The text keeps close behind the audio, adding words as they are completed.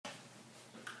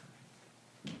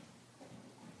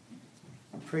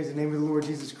Praise the name of the Lord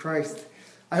Jesus Christ.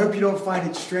 I hope you don't find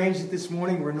it strange that this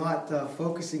morning we're not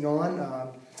focusing on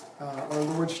our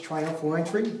Lord's triumphal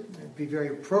entry. It'd be very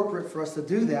appropriate for us to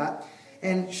do that.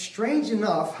 And strange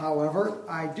enough, however,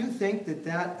 I do think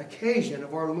that occasion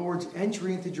of our Lord's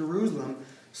entry into Jerusalem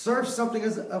serves something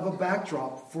of a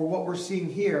backdrop for what we're seeing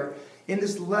here in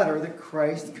this letter that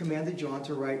Christ commanded John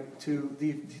to write to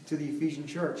the Ephesian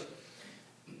church.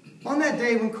 On that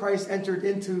day when Christ entered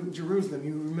into Jerusalem,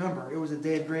 you remember, it was a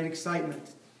day of great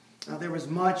excitement. There was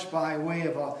much by way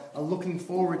of a looking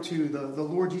forward to the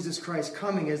Lord Jesus Christ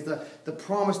coming as the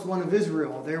promised one of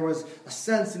Israel. There was a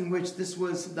sense in which this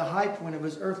was the high point of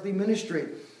his earthly ministry.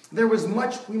 There was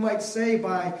much, we might say,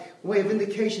 by way of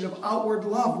indication of outward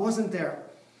love, wasn't there?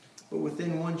 But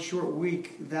within one short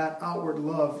week, that outward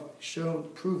love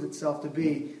proved itself to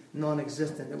be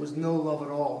non-existent. There was no love at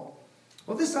all.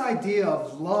 Well, this idea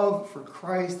of love for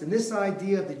Christ and this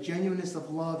idea of the genuineness of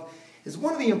love is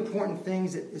one of the important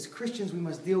things that as Christians we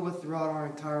must deal with throughout our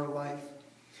entire life.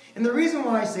 And the reason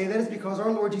why I say that is because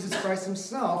our Lord Jesus Christ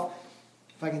himself,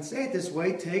 if I can say it this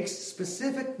way, takes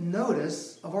specific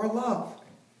notice of our love.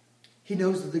 He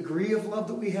knows the degree of love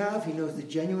that we have. He knows the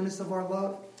genuineness of our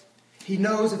love. He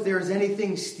knows if there is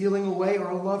anything stealing away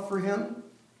our love for him.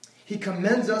 He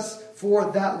commends us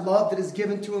for that love that is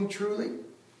given to him truly.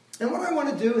 And what I want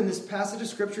to do in this passage of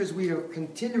Scripture as we are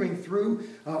continuing through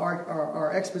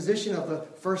our exposition of the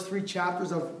first 3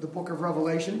 chapters of the book of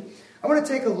Revelation, I want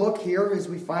to take a look here as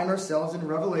we find ourselves in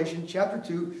Revelation chapter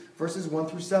 2, verses 1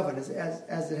 through 7,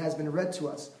 as it has been read to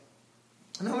us.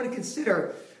 And I want to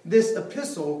consider this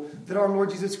epistle that our Lord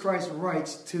Jesus Christ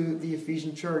writes to the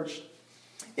Ephesian church.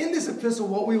 In this epistle,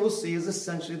 what we will see is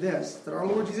essentially this, that our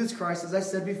Lord Jesus Christ, as I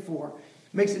said before,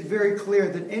 makes it very clear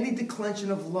that any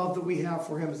declension of love that we have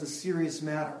for him is a serious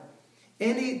matter.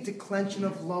 Any declension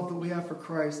of love that we have for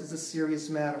Christ is a serious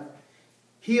matter.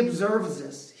 He observes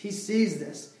this. He sees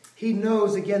this. He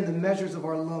knows, again, the measures of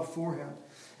our love for him.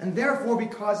 And therefore,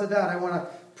 because of that, I want to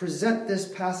present this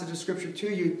passage of Scripture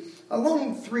to you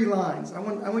along 3 lines. I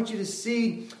want you to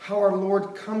see how our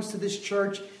Lord comes to this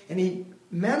church and he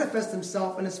manifests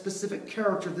himself in a specific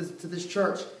character to this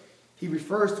church. He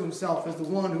refers to himself as the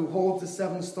one who holds the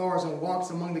 7 stars and walks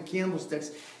among the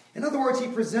candlesticks. In other words, he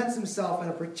presents himself in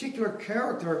a particular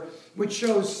character which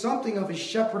shows something of his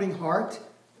shepherding heart,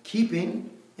 keeping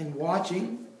and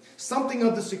watching, something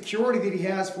of the security that he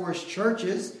has for his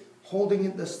churches,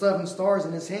 holding the 7 stars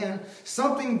in his hand,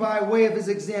 something by way of his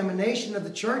examination of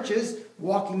the churches,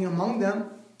 walking among them.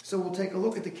 So we'll take a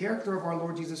look at the character of our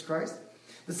Lord Jesus Christ.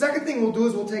 The second thing we'll do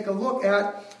is we'll take a look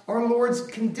at our Lord's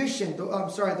condition.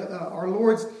 Our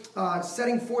Lord's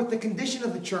setting forth the condition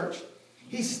of the church.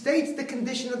 He states the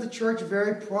condition of the church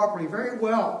very properly, very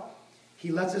well.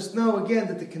 He lets us know again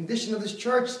that the condition of this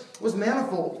church was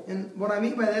manifold. And what I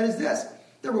mean by that is this.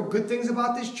 There were good things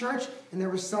about this church, and there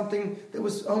was something that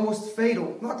was almost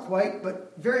fatal. Not quite,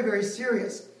 but very, very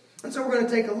serious. And so we're going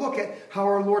to take a look at how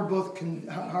our Lord both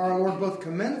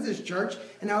commends this church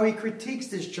and how he critiques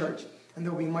this church. And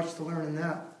there will be much to learn in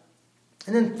that.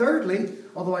 And then thirdly,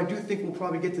 although I do think we'll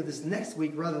probably get to this next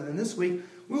week rather than this week,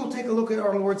 we will take a look at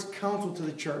our Lord's counsel to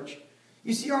the church.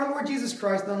 You see, our Lord Jesus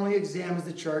Christ not only examines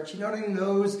the church, he not only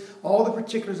knows all the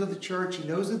particulars of the church, he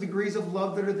knows the degrees of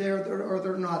love that are there or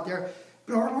they're not there,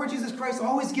 but our Lord Jesus Christ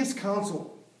always gives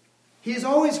counsel. He is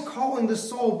always calling the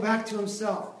soul back to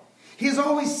himself. He is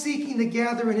always seeking to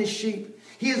gather in his sheep.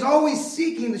 He is always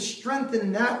seeking to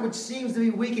strengthen that which seems to be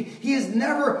weakened. He is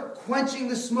never quenching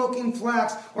the smoking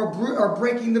flax or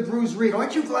breaking the bruised reed.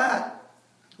 Aren't you glad?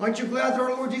 Aren't you glad that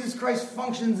our Lord Jesus Christ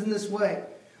functions in this way?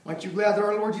 Aren't you glad that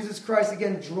our Lord Jesus Christ,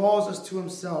 again, draws us to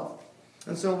himself?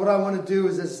 And so what I want to do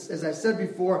is, as I said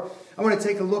before, I want to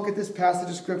take a look at this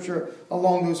passage of Scripture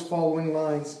along those following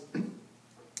lines.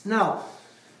 Now,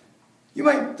 you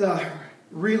might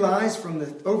realize from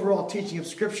the overall teaching of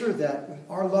Scripture that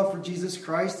our love for Jesus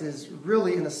Christ is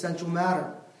really an essential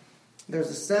matter. There's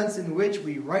a sense in which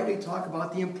we rightly talk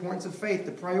about the importance of faith,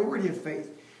 the priority of faith.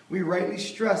 We rightly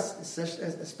stress,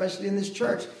 especially in this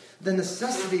church, the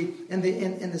necessity and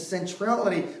the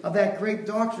centrality of that great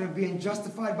doctrine of being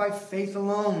justified by faith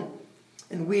alone.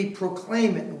 And we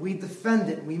proclaim it, and we defend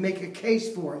it, and we make a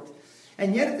case for it.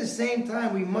 And yet at the same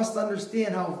time, we must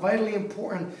understand how vitally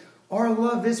important our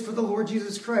love is for the Lord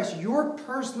Jesus Christ. Your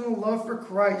personal love for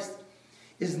Christ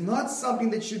is not something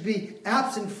that should be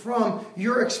absent from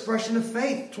your expression of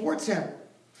faith towards him.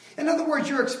 In other words,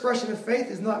 your expression of faith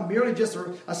is not merely just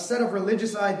a set of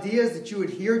religious ideas that you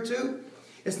adhere to.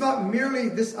 It's not merely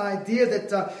this idea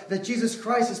that Jesus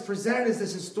Christ is presented as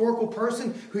this historical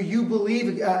person who you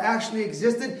believe actually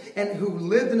existed and who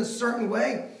lived in a certain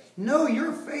way. No,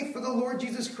 your faith for the Lord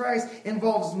Jesus Christ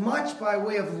involves much by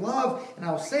way of love, and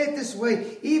I'll say it this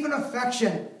way, even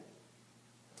affection.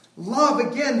 Love,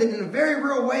 again, that in a very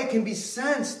real way can be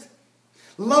sensed.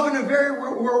 Love in a very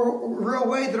real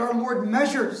way that our Lord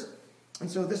measures.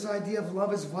 And so this idea of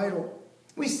love is vital.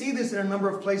 We see this in a number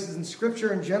of places in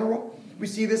Scripture in general. We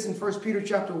see this in 1 Peter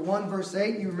chapter 1, verse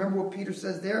 8. You remember what Peter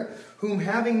says there? Whom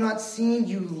having not seen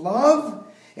you love,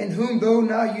 and whom though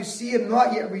now you see him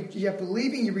not yet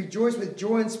believing, you rejoice with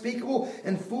joy unspeakable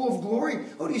and full of glory.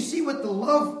 Oh, do you see what the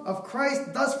love of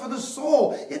Christ does for the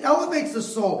soul? It elevates the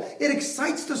soul. It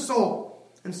excites the soul.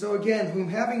 And so again, whom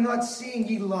having not seen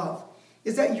ye love.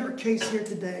 Is that your case here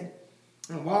today?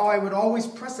 And while I would always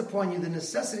press upon you the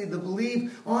necessity to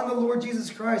believe on the Lord Jesus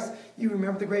Christ, you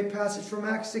remember the great passage from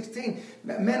Acts 16.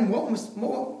 Men, what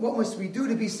must we do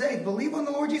to be saved? Believe on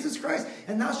the Lord Jesus Christ,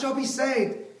 and thou shalt be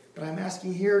saved. But I'm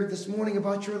asking here this morning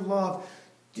about your love.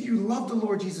 Do you love the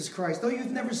Lord Jesus Christ? Though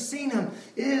you've never seen him,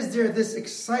 is there this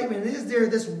excitement? Is there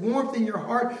this warmth in your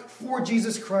heart for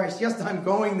Jesus Christ? Yes, I'm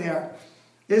going there.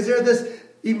 Is there this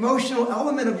emotional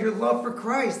element of your love for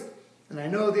Christ? And I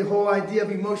know the whole idea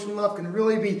of emotional love can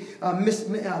really be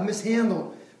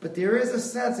mishandled. But there is a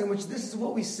sense in which this is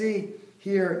what we see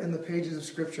here in the pages of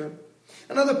Scripture.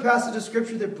 Another passage of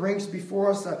Scripture that brings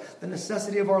before us the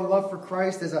necessity of our love for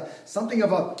Christ is something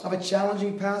of a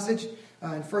challenging passage.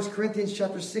 In 1 Corinthians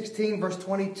chapter 16, verse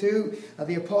 22,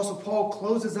 the Apostle Paul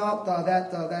closes out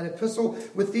that epistle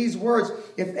with these words.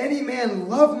 If any man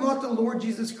love not the Lord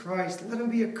Jesus Christ, let him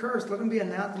be accursed, let him be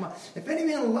anathema. If any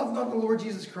man love not the Lord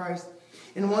Jesus Christ,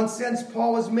 in one sense,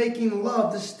 Paul is making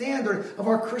love the standard of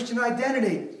our Christian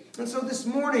identity. And so this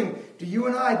morning, do you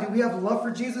and I, do we have love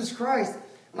for Jesus Christ?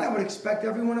 And I would expect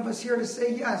every one of us here to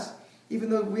say yes. Even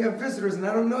though we have visitors and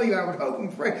I don't know you, I would hope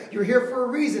and pray you're here for a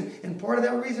reason. And part of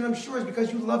that reason, I'm sure, is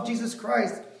because you love Jesus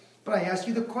Christ. But I ask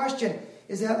you the question,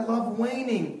 is that love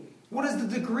waning? What is the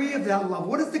degree of that love?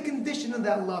 What is the condition of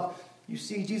that love? You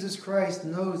see, Jesus Christ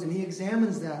knows and he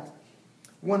examines that.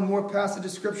 One more passage of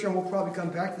Scripture, and we'll probably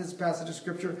come back to this passage of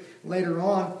Scripture later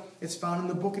on. It's found in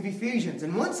the book of Ephesians.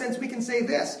 In one sense, we can say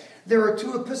this. There are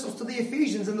two epistles to the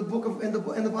Ephesians in the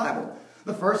Bible.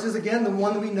 The first is, again, the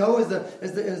one that we know is the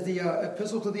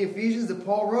epistle to the Ephesians that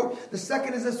Paul wrote. The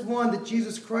second is this one that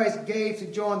Jesus Christ gave to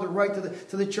John to write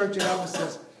to the church at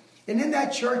Ephesus. And in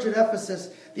that church at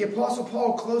Ephesus, the Apostle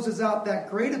Paul closes out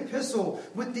that great epistle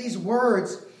with these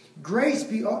words, Grace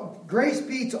be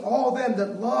to all them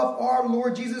that love our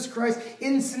Lord Jesus Christ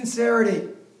in sincerity.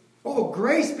 Oh,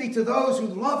 grace be to those who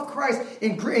love Christ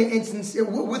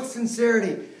with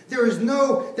sincerity. There is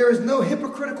no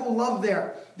hypocritical love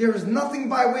there. There is nothing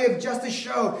by way of just a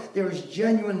show. There is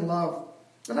genuine love.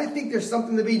 And I think there's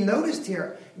something to be noticed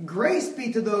here. Grace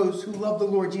be to those who love the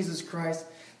Lord Jesus Christ.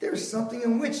 There's something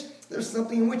in which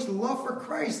love for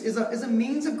Christ is a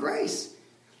means of grace.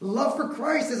 Love for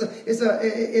Christ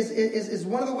is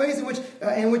one of the ways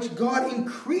in which God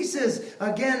increases,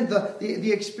 again,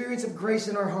 the experience of grace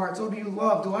in our hearts. Oh,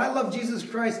 do I love Jesus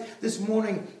Christ this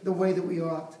morning the way that we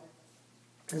ought?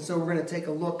 And so we're going to take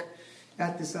a look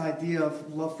at this idea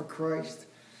of love for Christ.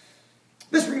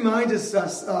 This reminds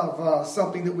us of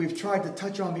something that we've tried to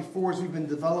touch on before as we've been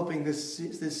developing this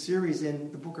series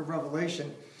in the book of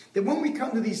Revelation. That when we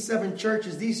come to these 7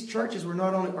 churches, these churches were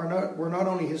not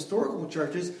only historical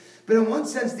churches, but in one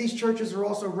sense, these churches are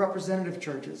also representative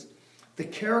churches. The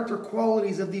character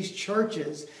qualities of these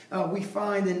churches we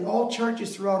find in all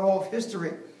churches throughout all of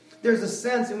history. There's a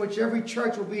sense in which every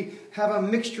church will have a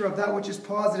mixture of that which is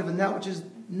positive and that which is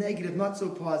negative, not so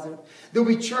positive. There'll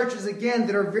be churches again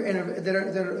that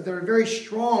are very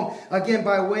strong, again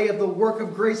by way of the work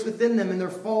of grace within them, and they're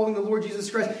following the Lord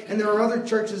Jesus Christ. And there are other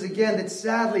churches again that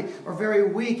sadly are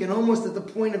very weak and almost at the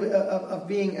point of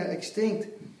being extinct.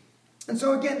 And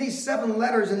so again, these 7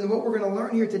 letters and what we're going to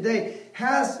learn here today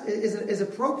is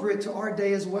appropriate to our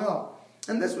day as well.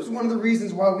 And this was one of the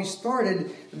reasons why we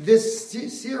started this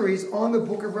series on the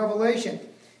book of Revelation.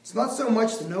 It's not so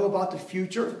much to know about the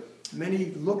future.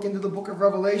 Many look into the book of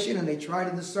Revelation and they try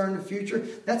to discern the future.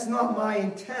 That's not my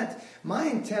intent. My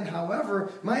intent,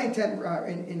 however,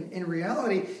 in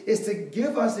reality is to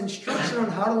give us instruction on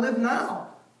how to live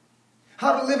now.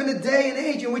 How to live in a day and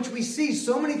age in which we see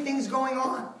so many things going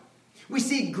on. We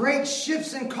see great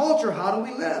shifts in culture. How do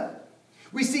we live?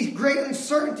 We see great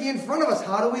uncertainty in front of us.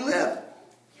 How do we live?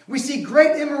 We see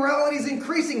great immoralities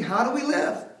increasing. How do we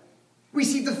live? We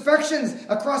see defections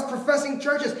across professing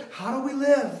churches. How do we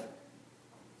live?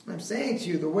 I'm saying to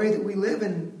you, the way that we live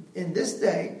in this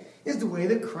day is the way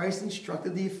that Christ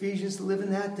instructed the Ephesians to live in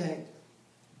that day.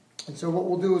 And so what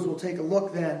we'll do is we'll take a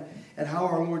look then at how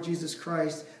our Lord Jesus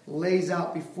Christ lays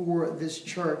out before this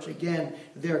church, again,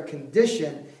 their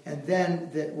condition, and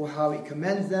then how he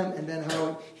commends them, and then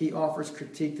how he offers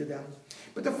critique to them.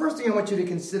 But the first thing I want you to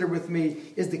consider with me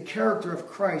is the character of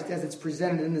Christ as it's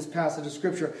presented in this passage of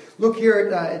Scripture. Look here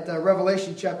at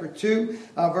Revelation chapter 2,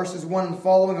 verses 1 and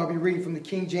following. I'll be reading from the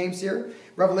King James here.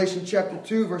 Revelation chapter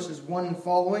 2, verses 1 and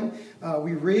following.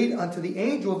 We read, "Unto the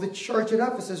angel of the church at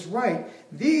Ephesus write,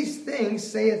 These things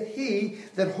saith he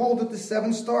that holdeth the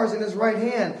 7 stars in his right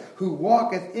hand, who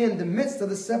walketh in the midst of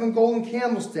the 7 golden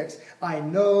candlesticks. I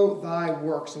know thy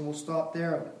works." And we'll stop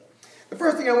there. The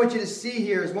first thing I want you to see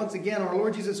here is, once again, our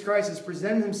Lord Jesus Christ has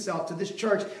presented himself to this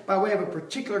church by way of a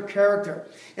particular character.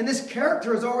 And this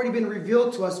character has already been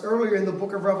revealed to us earlier in the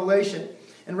book of Revelation.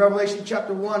 In Revelation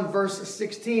chapter 1, verse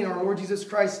 16, our Lord Jesus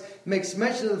Christ makes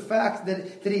mention of the fact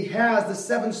that he has the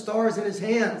 7 stars in his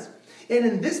hands. And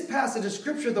in this passage of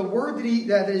Scripture, the word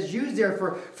that is used there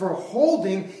for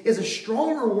holding is a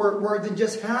stronger word than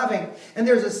just having. And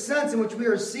there's a sense in which we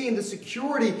are seeing the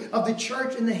security of the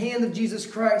church in the hand of Jesus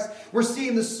Christ. We're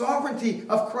seeing the sovereignty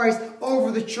of Christ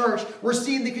over the church. We're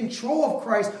seeing the control of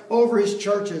Christ over his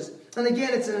churches. And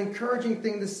again, it's an encouraging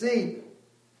thing to see.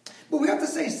 But we have to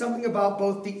say something about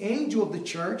both the angel of the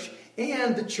church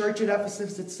and the church at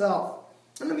Ephesus itself.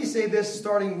 And let me say this,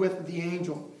 starting with the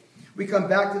angel. We come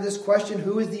back to this question,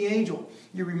 who is the angel?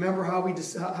 You remember how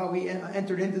we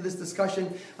entered into this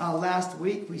discussion last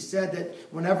week. We said that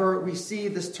whenever we see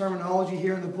this terminology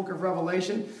here in the book of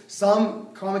Revelation, some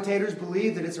commentators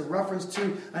believe that it's a reference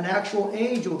to an actual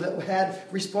angel that had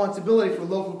responsibility for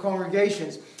local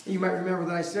congregations. And you might remember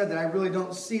that I said that I really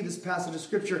don't see this passage of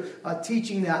Scripture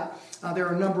teaching that. There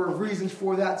are a number of reasons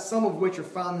for that, some of which are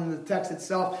found in the text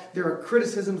itself. There are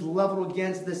criticisms leveled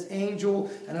against this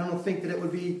angel, and I don't think that it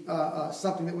would be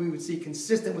something that we would see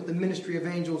consistent with the ministry of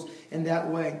angels in that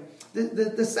way.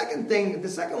 The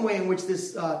second way in which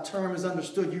this term is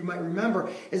understood, you might remember,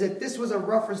 is that this was a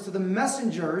reference to the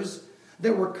messengers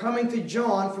that were coming to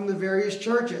John from the various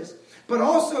churches. But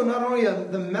also not only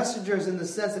the messengers in the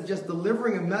sense of just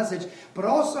delivering a message, but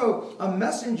also a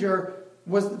messenger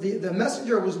was the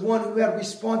messenger was one who had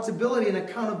responsibility and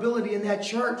accountability in that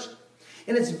church.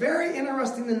 And it's very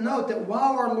interesting to note that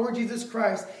while our Lord Jesus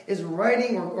Christ is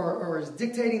writing or is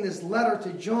dictating this letter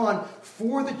to John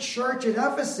for the church at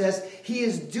Ephesus, he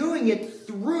is doing it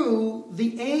through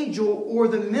the angel or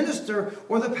the minister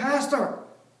or the pastor.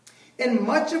 And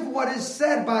much of what is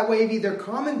said by way of either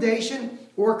commendation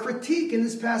or critique in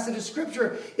this passage of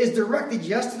Scripture is directed,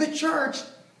 yes, to the church,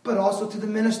 but also to the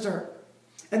minister.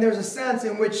 And there's a sense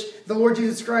in which the Lord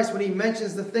Jesus Christ, when he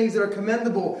mentions the things that are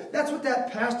commendable, that's what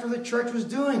that pastor of the church was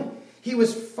doing. He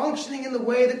was functioning in the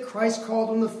way that Christ called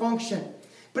him to function.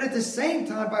 But at the same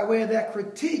time, by way of that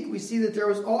critique, we see that there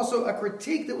was also a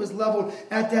critique that was leveled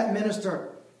at that minister.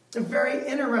 And very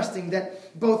interesting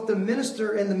that both the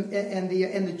minister and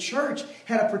the church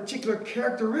had a particular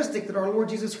characteristic that our Lord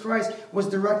Jesus Christ was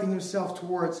directing himself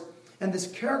towards. And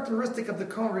this characteristic of the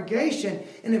congregation,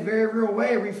 in a very real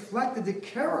way, reflected the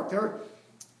character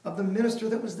of the minister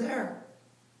that was there.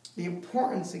 The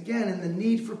importance, again, and the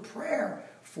need for prayer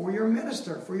for your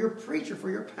minister, for your preacher,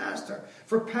 for your pastor,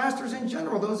 for pastors in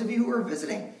general, those of you who are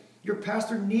visiting. Your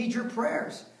pastor needs your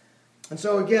prayers. And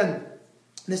so, again,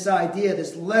 this idea,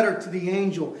 this letter to the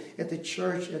angel at the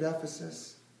church at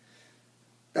Ephesus.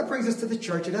 That brings us to the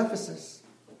church at Ephesus.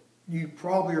 You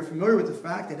probably are familiar with the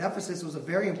fact that Ephesus was a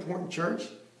very important church.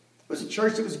 It was a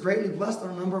church that was greatly blessed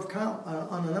on a number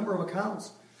of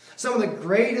accounts. Some of the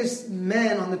greatest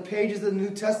men on the pages of the New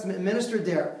Testament ministered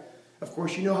there. Of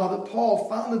course, you know how that Paul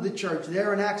founded the church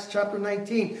there in Acts chapter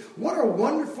 19. What a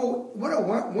wonderful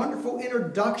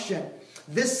introduction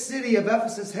this city of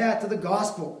Ephesus had to the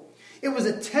gospel. It was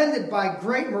attended by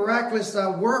great miraculous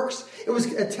works. It was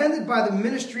attended by the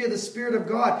ministry of the Spirit of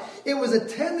God. It was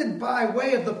attended by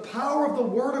way of the power of the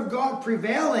Word of God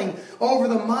prevailing over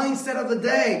the mindset of the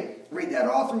day. Read that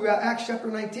all through Acts chapter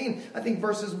 19, I think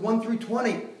verses 1 through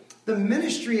 20. The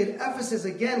ministry at Ephesus,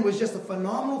 again, was just a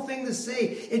phenomenal thing to see.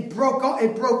 It broke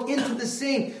into the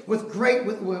scene with great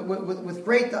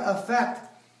effect.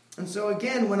 And so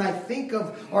again, when I think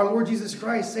of our Lord Jesus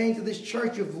Christ saying to this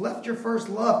church, you've left your first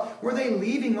love, were they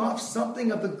leaving off something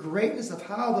of the greatness of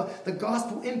how the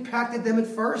gospel impacted them at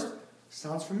first?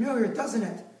 Sounds familiar, doesn't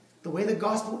it? The way the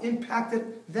gospel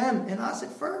impacted them and us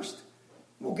at first.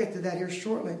 We'll get to that here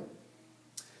shortly.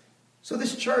 So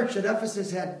this church at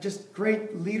Ephesus had just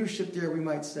great leadership there, we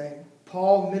might say.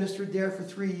 Paul ministered there for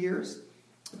 3 years.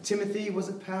 Timothy was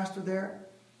a pastor there.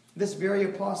 This very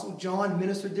Apostle John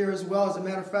ministered there as well. As a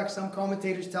matter of fact, some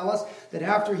commentators tell us that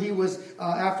after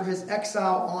his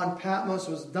exile on Patmos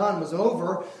was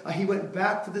over, he went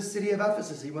back to the city of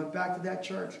Ephesus. He went back to that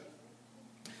church.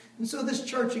 And so this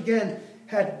church, again,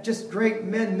 had just great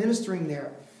men ministering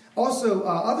there. Also,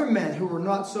 other men who were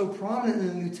not so prominent in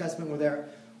the New Testament were there.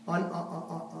 I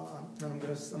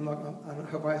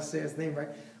hope I say his name right.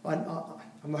 I'm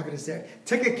not going to say it.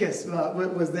 Tychicus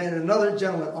was then another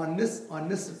gentleman.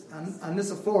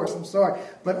 Onesiphorus, I'm sorry.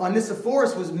 But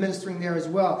Onesiphorus was ministering there as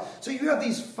well. So you have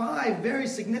these 5 very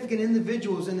significant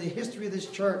individuals in the history of this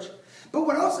church. But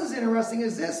what else is interesting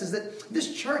is that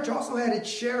this church also had its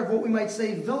share of what we might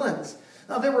say villains.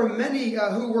 Now, there were many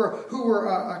who were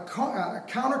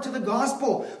counter to the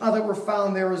gospel that were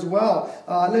found there as well.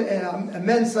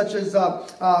 Men such as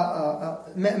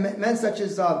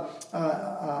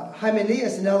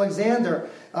Hymenaeus and Alexander.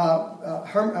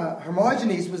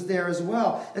 Hermogenes was there as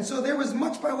well. And so there was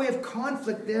much by way of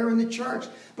conflict there in the church.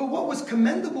 But what was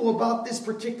commendable about this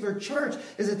particular church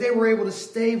is that they were able to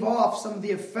stave off some of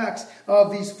the effects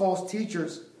of these false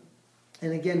teachers.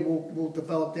 And again, we'll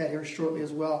develop that here shortly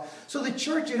as well. So the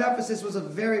church at Ephesus was a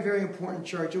very, very important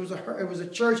church. It was a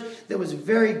church that was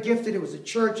very gifted. It was a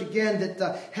church, again,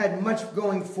 that had much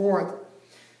going for it.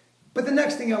 But the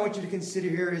next thing I want you to consider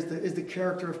here is the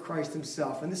character of Christ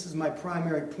himself. And this is my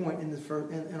primary point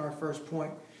in our first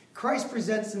point. Christ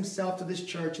presents himself to this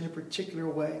church in a particular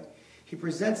way. He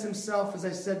presents himself, as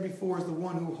I said before, as the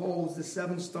one who holds the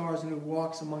 7 stars and who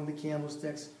walks among the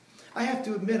candlesticks. I have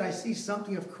to admit, I see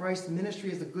something of Christ's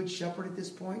ministry as the good shepherd at this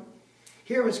point.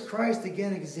 Here is Christ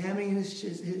again examining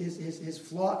his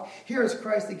flock. Here is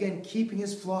Christ again keeping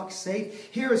his flock safe.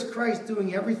 Here is Christ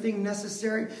doing everything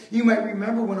necessary. You might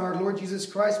remember when our Lord Jesus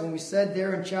Christ, when we said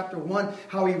there in chapter 1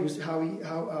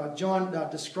 how John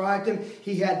described him.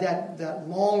 He had that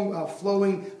long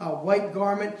flowing white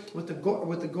garment with the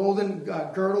golden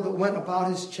girdle that went about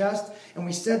his chest. And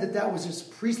we said that was his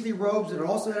priestly robes. It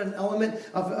also had an element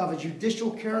of a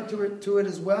judicial character to it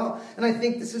as well. And I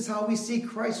think this is how we see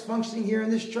Christ functioning here in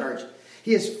this church.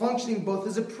 He is functioning both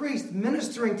as a priest,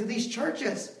 ministering to these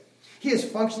churches. He is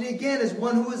functioning again as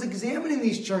one who is examining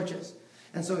these churches.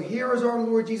 And so here is our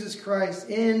Lord Jesus Christ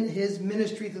in his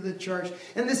ministry to the church.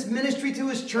 And this ministry to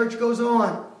his church goes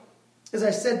on. As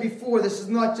I said before, this is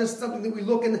not just something that we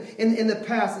look in the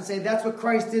past and say, that's what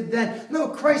Christ did then. No,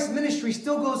 Christ's ministry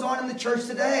still goes on in the church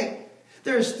today.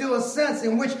 There is still a sense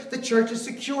in which the church is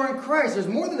secure in Christ. There's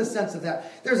more than a sense of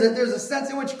that. There's a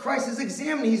sense in which Christ is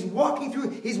examining. He's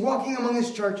walking among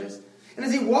his churches. And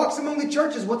as he walks among the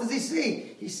churches, what does he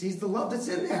see? He sees the love that's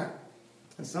in there.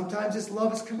 And sometimes this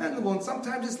love is commendable, and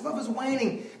sometimes this love is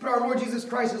waning. But our Lord Jesus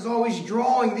Christ is always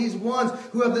drawing these ones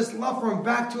who have this love for him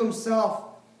back to himself.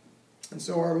 And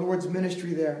so our Lord's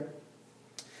ministry there.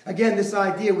 Again, this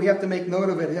idea, we have to make note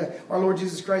of it. Our Lord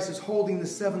Jesus Christ is holding the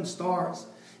 7 stars.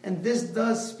 And this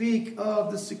does speak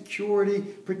of the security,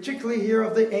 particularly here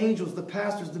of the angels, the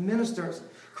pastors, the ministers.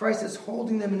 Christ is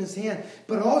holding them in his hand.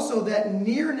 But also that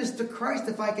nearness to Christ,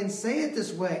 if I can say it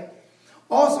this way,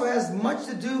 also has much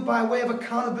to do by way of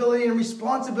accountability and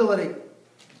responsibility.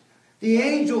 The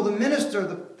angel, the minister,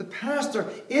 the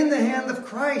pastor in the hand of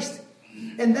Christ.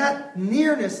 And that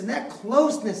nearness and that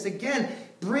closeness, again,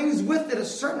 brings with it a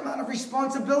certain amount of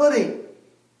responsibility.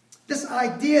 This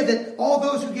idea that all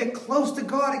those who get close to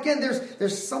God, again,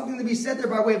 there's something to be said there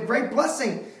by way of great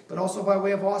blessing, but also by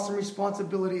way of awesome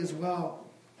responsibility as well.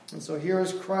 And so here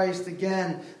is Christ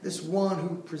again, this one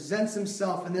who presents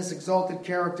himself in this exalted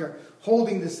character,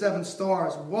 holding the 7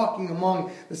 stars, walking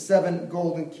among the 7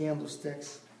 golden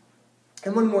candlesticks.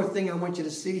 And one more thing I want you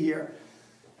to see here.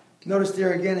 Notice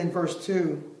there again in verse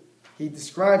 2, he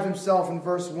describes himself in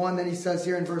verse 1, then he says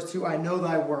here in verse 2, I know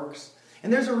thy works.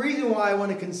 And there's a reason why I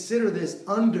want to consider this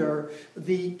under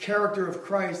the character of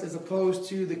Christ as opposed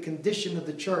to the condition of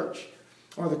the church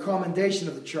or the commendation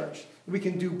of the church. We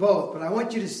can do both, but I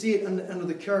want you to see it under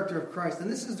the character of Christ.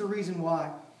 And this is the reason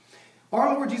why.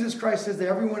 Our Lord Jesus Christ says to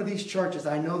every one of these churches,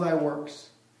 I know thy works.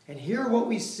 And here what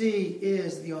we see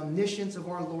is the omniscience of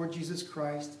our Lord Jesus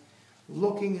Christ,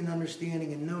 looking and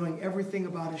understanding and knowing everything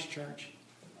about his church.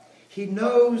 He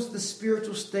knows the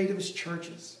spiritual state of his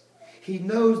churches. He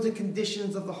knows the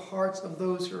conditions of the hearts of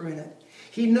those who are in it.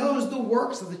 He knows the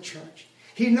works of the church.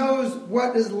 He knows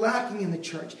what is lacking in the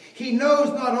church. He knows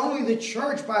not only the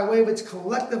church by way of its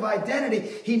collective identity,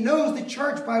 he knows the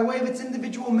church by way of its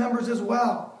individual members as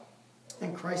well.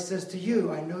 And Christ says to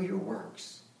you, I know your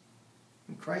works.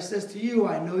 And Christ says to you,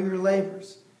 I know your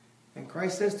labors. And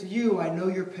Christ says to you, I know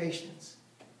your patience.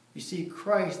 You see,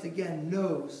 Christ, again,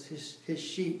 knows his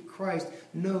sheep. Christ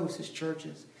knows his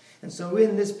churches. And so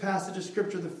in this passage of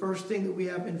Scripture, the first thing that we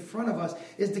have in front of us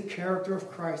is the character of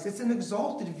Christ. It's an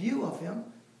exalted view of him.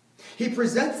 He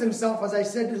presents himself, as I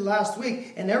said last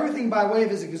week, and everything by way of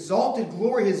his exalted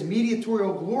glory, his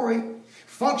mediatorial glory,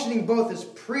 functioning both as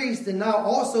priest and now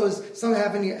also as some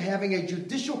having a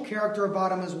judicial character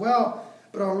about him as well.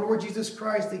 But our Lord Jesus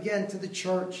Christ, again, to the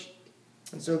church.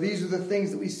 And so these are the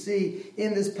things that we see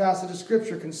in this passage of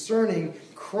Scripture concerning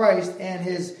Christ and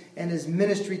his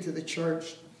ministry to the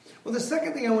church. Well, the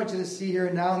second thing I want you to see here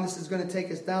now, and this is going to take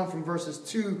us down from verses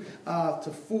 2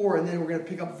 to 4, and then we're going to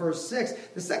pick up verse 6.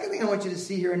 The second thing I want you to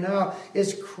see here now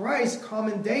is Christ's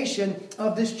commendation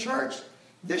of this church.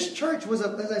 This church was,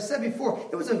 as I said before,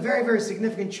 it was a very, very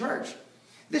significant church.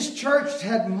 This church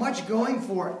had much going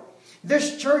for it.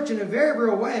 This church, in a very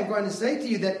real way, I'm going to say to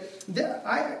you that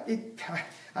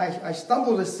I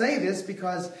stumble to say this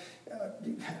because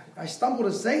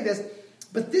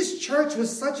but this church was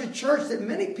such a church that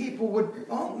many people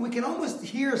we can almost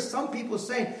hear some people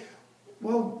saying,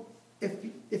 well, if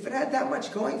it had that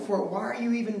much going for it, why are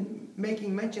you even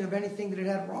making mention of anything that it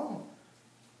had wrong?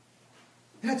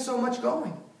 It had so much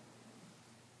going.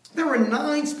 There were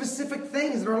 9 specific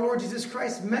things that our Lord Jesus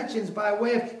Christ mentions by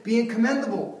way of being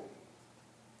commendable.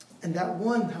 And that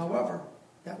one, however,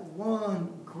 that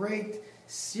one great,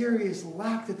 serious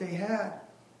lack that they had.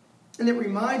 And it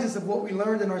reminds us of what we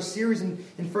learned in our series in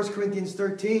 1 Corinthians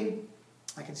 13.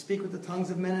 I can speak with the tongues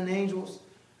of men and angels.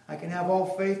 I can have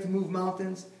all faith to move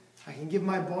mountains. I can give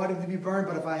my body to be burned.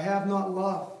 But if I have not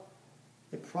love,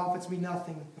 it profits me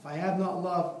nothing. If I have not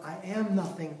love, I am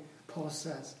nothing, Paul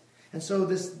says. And so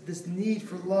this need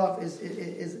for love is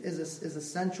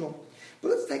essential. But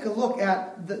let's take a look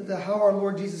at how our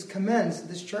Lord Jesus commends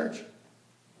this church.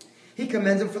 He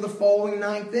commends them for the following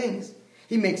 9 things.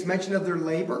 He makes mention of their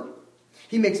labor.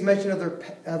 He makes mention of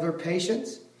their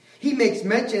patience. He makes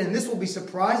mention, and this will be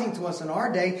surprising to us in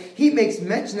our day, he makes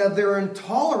mention of their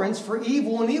intolerance for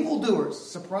evil and evildoers.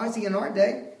 Surprising in our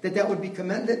day that would be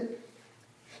commended.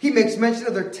 He makes mention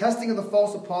of their testing of the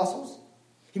false apostles.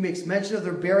 He makes mention of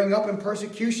their bearing up in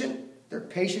persecution, their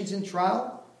patience in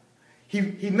trial.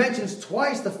 He mentions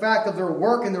twice the fact of their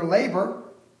work and their labor.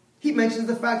 He mentions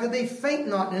the fact that they faint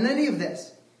not in any of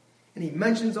this. And he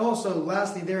mentions also,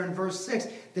 lastly, there in verse 6,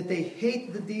 that they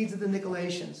hate the deeds of the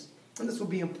Nicolaitans. And this will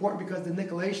be important because the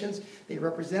Nicolaitans, they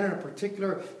represented a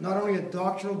particular, not only a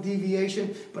doctrinal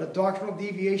deviation, but a doctrinal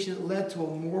deviation that led to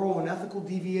a moral and ethical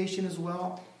deviation as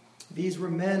well. These were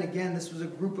men, again, this was a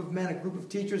group of men, a group of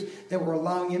teachers that were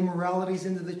allowing immoralities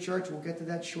into the church. We'll get to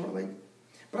that shortly.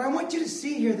 But I want you to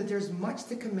see here that there's much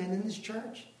to commend in this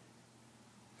church.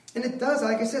 And it does,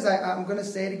 like I said, I'm going to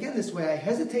say it again this way. I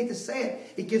hesitate to say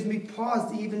it. It gives me pause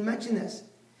to even mention this.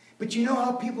 But you know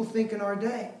how people think in our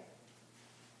day.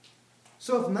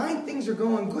 So if 9 things are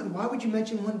going good, why would you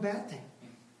mention one bad thing?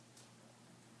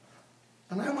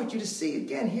 And I want you to see,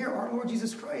 again, here our Lord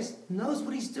Jesus Christ knows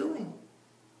what he's doing.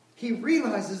 He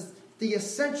realizes the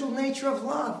essential nature of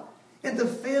love. And to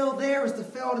fail there is to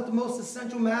fail at the most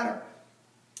essential matter.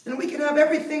 And we can have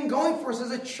everything going for us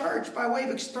as a church by way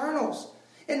of externals.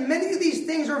 And many of these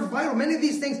things are vital. Many of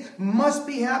these things must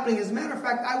be happening. As a matter of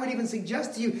fact, I would even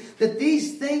suggest to you that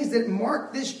these things that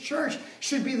mark this church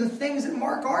should be the things that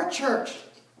mark our church.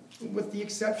 With the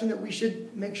exception that we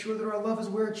should make sure that our love is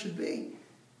where it should be.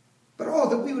 But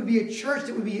that we would be a church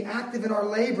that would be active in our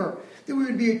labor. That we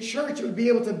would be a church that would be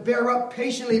able to bear up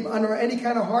patiently under any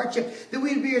kind of hardship. That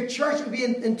we would be a church that would be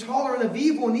intolerant of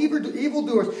evil and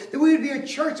evildoers. That we would be a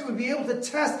church that would be able to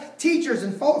test teachers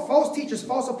and false teachers,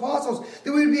 false apostles.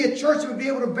 That we would be a church that would be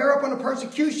able to bear up under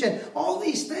persecution. All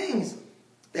these things,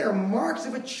 they are marks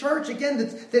of a church, again,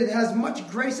 that has much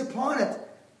grace upon it.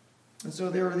 And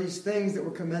so there are these things that were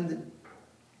commended.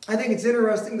 I think it's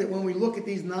interesting that when we look at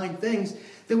these 9 things,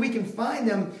 that we can find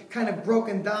them kind of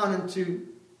broken down into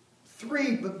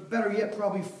 3, but better yet,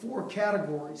 probably 4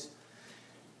 categories.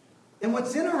 And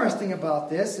what's interesting about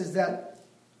this is that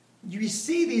you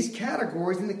see these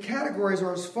categories, and the categories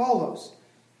are as follows.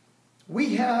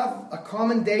 We have a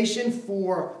commendation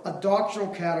for a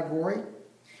doctrinal category.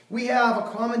 We have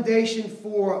a commendation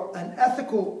for an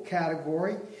ethical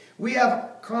category. We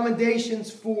have commendations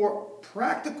for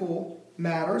practical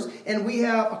matters, and we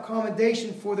have a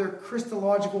commendation for their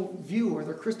Christological view or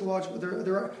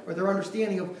their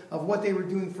understanding of what they were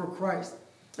doing for Christ.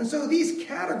 And so these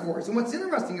categories, and what's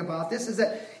interesting about this is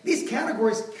that these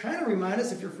categories kind of remind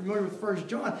us, if you're familiar with 1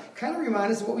 John, kind of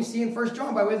remind us of what we see in 1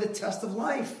 John by way of the test of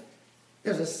life.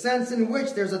 There's a sense in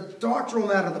which there's a doctrinal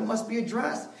matter that must be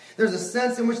addressed. There's a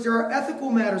sense in which there are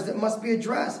ethical matters that must be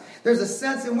addressed. There's a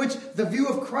sense in which the view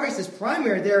of Christ is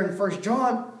primary there in 1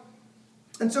 John.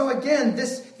 And so again,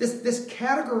 this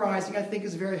categorizing, I think,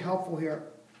 is very helpful here.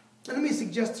 And let me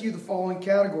suggest to you the following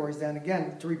categories then,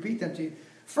 again, to repeat them to you.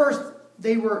 First,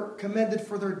 they were commended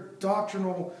for their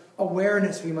doctrinal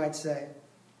awareness, we might say.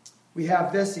 We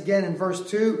have this again in verse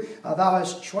 2. Thou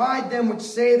hast tried them which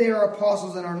say they are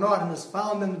apostles and are not, and hast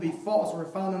found them to be false, or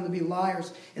found them to be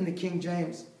liars in the King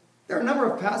James. There are a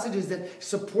number of passages that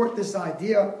support this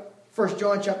idea. 1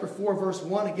 John chapter 4, verse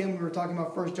 1. Again, we were talking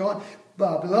about 1 John.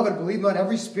 Beloved, believe not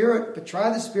every spirit, but try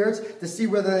the spirits to see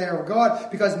whether they are of God,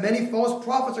 because many false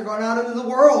prophets are gone out into the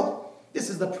world. This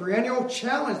is the perennial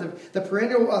challenge, the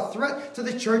perennial threat to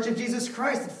the church of Jesus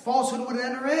Christ, that falsehood would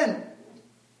enter in.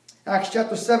 Acts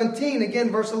chapter 17,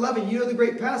 again, verse 11. You know the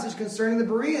great passage concerning the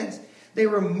Bereans. They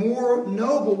were more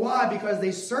noble. Why? Because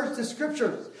they searched the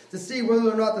Scriptures to see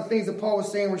whether or not the things that Paul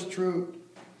was saying was true.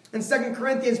 In 2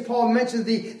 Corinthians, Paul mentions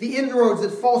the inroads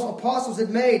that false apostles had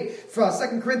made. For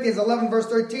 2 Corinthians 11, verse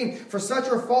 13. For such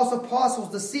are false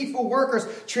apostles, deceitful workers,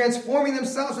 transforming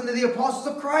themselves into the apostles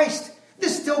of Christ.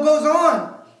 This still goes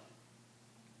on.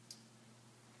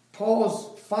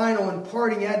 Paul's final and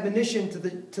parting admonition to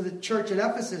the church at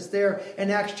Ephesus there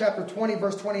in Acts chapter 20,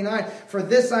 verse 29. For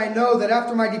this I know, that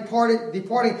after my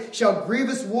departing shall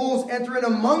grievous wolves enter in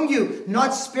among you,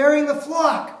 not sparing the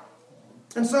flock.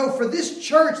 And so for this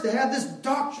church to have this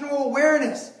doctrinal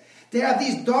awareness, to have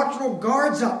these doctrinal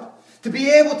guards up, to be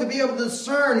able to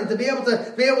discern and to be able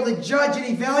to judge and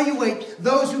evaluate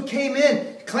those who came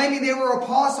in claiming they were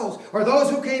apostles, or those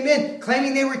who came in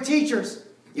claiming they were teachers.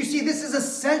 You see, this is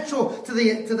essential to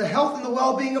the health and the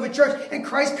well-being of a church, and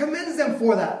Christ commends them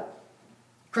for that.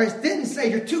 Christ didn't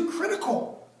say, you're too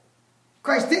critical.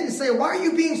 Christ didn't say, why are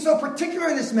you being so particular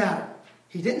in this matter?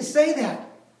 He didn't say that.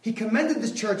 He commended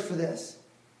this church for this.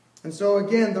 And so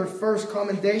again, their first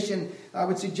commendation, I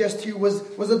would suggest to you,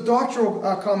 was a doctrinal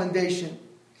commendation.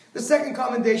 The second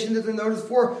commendation that they're noted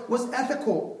for was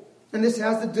ethical. And this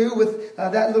has to do with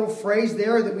that little phrase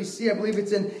there that we see. I believe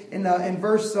it's in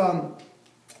verse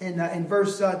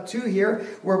 2 here,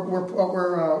 where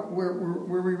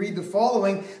we read the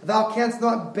following: "Thou canst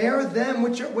not bear them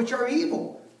which are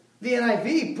evil." The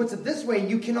NIV puts it this way: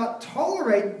 you cannot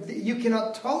tolerate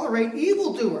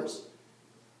evildoers.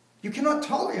 You cannot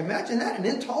tolerate. Imagine that, an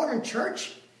intolerant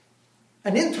church.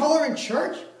 An intolerant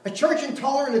church, a church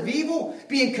intolerant of evil,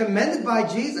 being commended by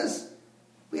Jesus.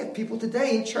 We have people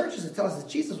today in churches that tell us that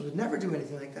Jesus would never do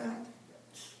anything like that.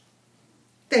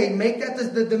 They make that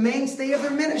the mainstay of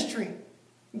their ministry.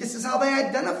 This is how they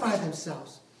identify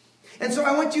themselves. And so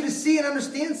I want you to see and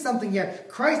understand something here.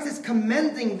 Christ is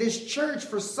commending this church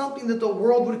for something that the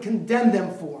world would condemn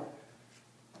them for.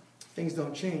 Things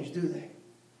don't change, do they?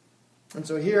 And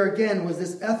so here again was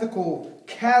this ethical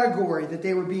category that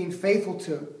they were being faithful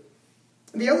to.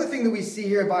 And the other thing that we see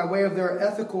here by way of their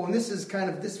ethical, and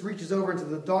this reaches over into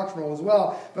the doctrinal as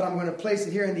well, but I'm going to place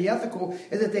it here in the ethical,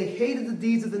 is that they hated the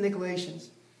deeds of the Nicolaitans.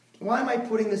 Why am I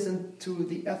putting this into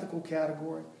the ethical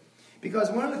category? Because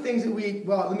one of the things that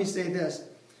let me say this.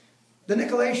 The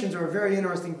Nicolaitans are a very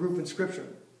interesting group in Scripture.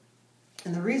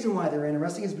 And the reason why they're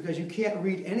interesting is because you can't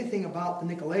read anything about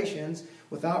the Nicolaitans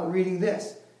without reading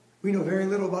this. We know very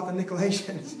little about the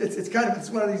Nicolaitans. It's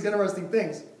one of these interesting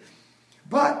things.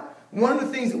 But one of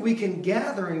the things that we can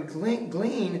gather and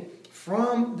glean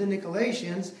from the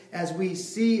Nicolaitans, as we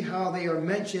see how they are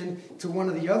mentioned to one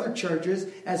of the other churches,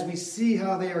 as we see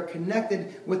how they are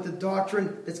connected with the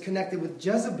doctrine that's connected with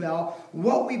Jezebel,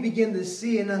 what we begin to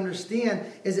see and understand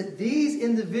is that these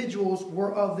individuals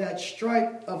were of that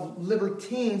stripe of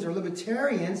libertines or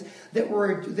libertarians that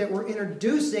were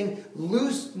introducing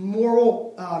loose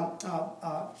moral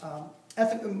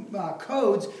ethical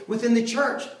codes within the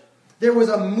church. There was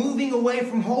a moving away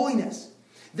from holiness.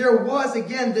 There was,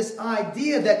 again, this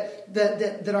idea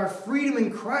that our freedom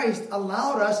in Christ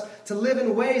allowed us to live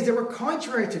in ways that were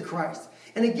contrary to Christ.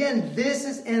 And again, this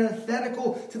is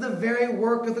antithetical to the very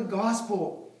work of the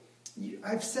gospel.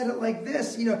 I've said it like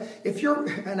this,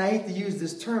 and I hate to use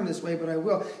this term this way, but I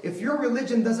will. If your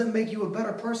religion doesn't make you a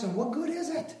better person, what good is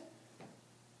it?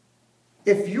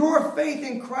 If your faith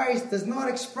in Christ does not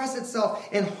express itself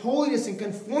in holiness and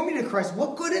conformity to Christ,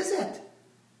 what good is it?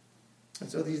 And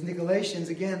so these Nicolaitans,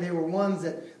 again, they were ones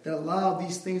that allowed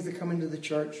these things to come into the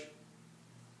church.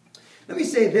 Let me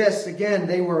say this, again,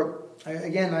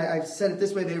 I've said it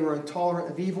this way, they were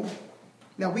intolerant of evil.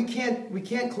 Now, we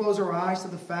can't close our eyes to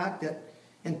the fact that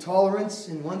intolerance,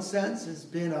 in one sense, has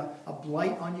been a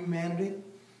blight on humanity.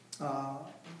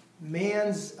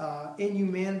 Man's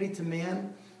inhumanity to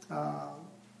man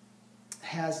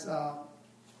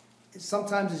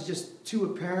sometimes is just too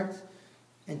apparent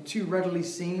and too readily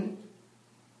seen.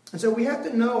 And so we have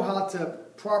to know how to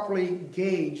properly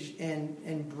gauge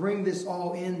and bring this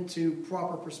all into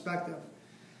proper perspective.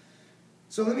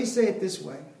 So let me say it this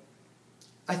way.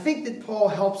 I think that Paul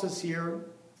helps us here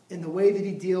in the way that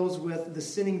he deals with the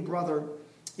sinning brother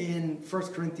in 1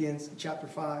 Corinthians chapter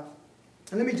 5.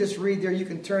 And let me just read there. You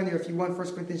can turn there if you want,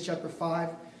 1 Corinthians chapter 5.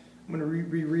 I'm going to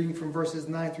be reading from verses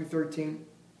 9 through 13.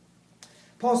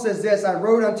 Paul says this, I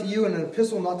wrote unto you in an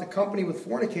epistle not to company with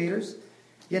fornicators,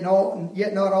 yet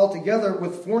not altogether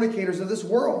with fornicators of this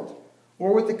world,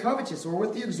 or with the covetous, or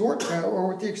with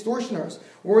the extortioners,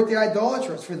 or with the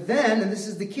idolaters. For then, and this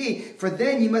is the key, for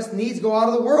then you must needs go out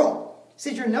of the world. He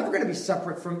said you're never going to be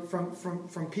separate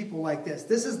from people like this.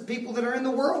 This is people that are in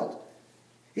the world.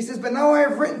 He says, but now I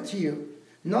have written to you,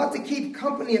 not to keep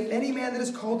company if any man that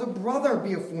is called a brother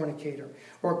be a fornicator,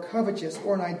 or covetous,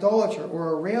 or an idolater,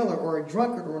 or a railer, or a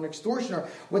drunkard, or an extortioner.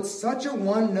 With such a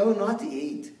one know not to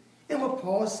eat. And what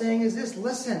Paul is saying is this,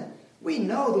 listen, we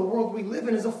know the world we live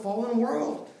in is a fallen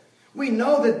world. We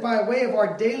know that by way of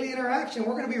our daily interaction,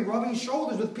 we're going to be rubbing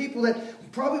shoulders with people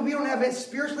that probably we don't have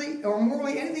spiritually or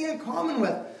morally anything in common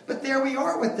with. But there we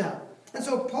are with them. And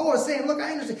so Paul is saying, look,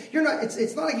 I understand.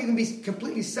 It's not like you can be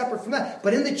completely separate from that.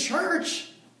 But in the church,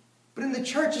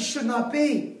 it should not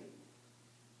be.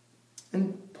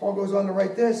 And Paul goes on to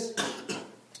write this.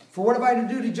 For what have I to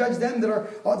do to judge them for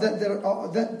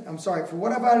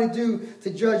what have I to do to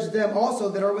judge them also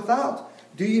that are without?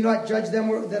 Do you not judge them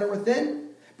that are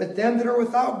within? But them that are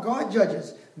without, God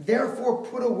judges. Therefore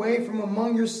put away from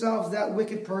among yourselves that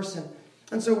wicked person.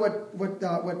 And so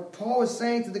what Paul is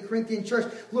saying to the Corinthian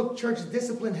church, look, church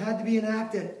discipline had to be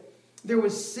enacted. There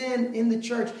was sin in the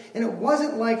church. And it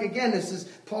wasn't like, again, this is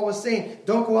Paul was saying,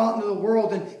 don't go out into the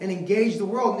world and engage the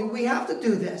world. And we have to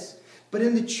do this. But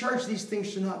in the church, these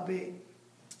things should not be.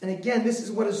 And again, this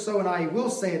is what is so, and I will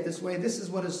say it this way, this is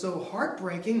what is so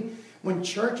heartbreaking when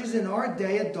churches in our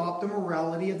day adopt the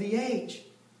morality of the age.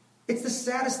 It's the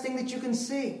saddest thing that you can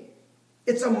see.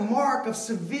 It's a mark of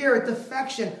severe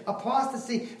defection,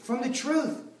 apostasy from the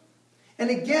truth. And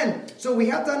again, so we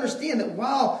have to understand that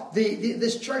while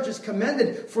this church is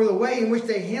commended for the way in which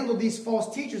they handle these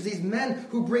false teachers, these men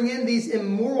who bring in these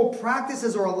immoral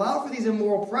practices or allow for these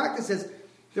immoral practices,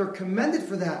 they're commended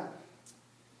for that.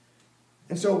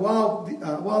 And so while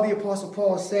the Apostle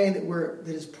Paul is saying that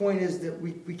his point is that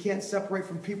we can't separate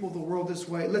from people of the world this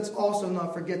way, let's also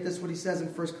not forget this, what he says in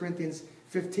 1 Corinthians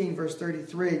 15, verse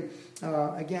 33.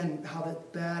 Again, how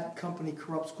that bad company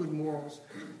corrupts good morals.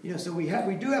 So we have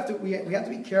to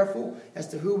be careful as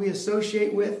to who we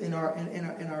associate with in our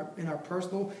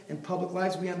personal and public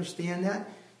lives. We understand that.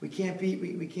 We can't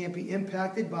be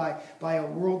impacted by a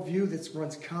worldview that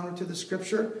runs counter to the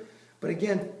Scripture. But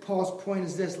again, Paul's point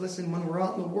is this: listen, when we're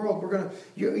out in the world, we're going to,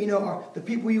 the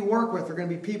people you work with are going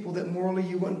to be people that morally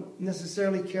you wouldn't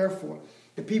necessarily care for.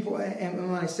 The people,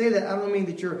 and when I say that, I don't mean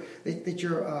that you're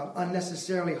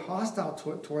unnecessarily hostile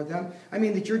toward them. I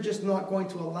mean that you're just not going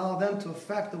to allow them to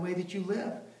affect the way that you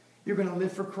live. You're going to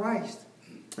live for Christ.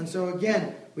 And so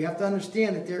again, we have to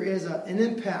understand that there is an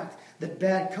impact that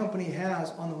bad company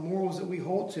has on the morals that we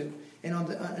hold to and on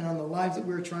the lives that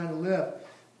we're trying to live.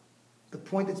 The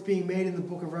point that's being made in the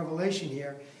book of Revelation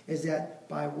here is that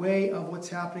by way of what's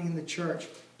happening in the church,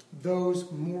 those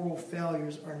moral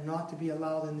failures are not to be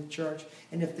allowed in the church.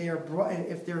 And if they're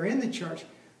in the church,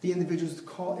 the individual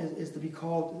is to be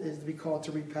called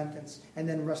to repentance and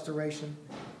then restoration.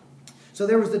 So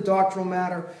there was the doctrinal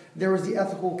matter. There was the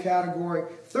ethical category.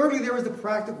 Thirdly, there was the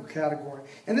practical category.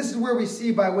 And this is where we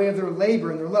see by way of their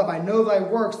labor and their love. I know thy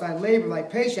works, thy labor, thy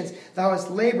patience. Thou hast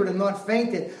labored and not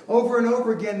fainted. Over and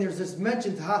over again, there's this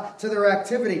mention to their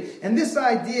activity. And this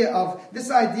idea of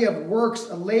works,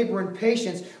 labor, and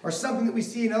patience are something that we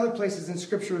see in other places in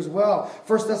Scripture as well.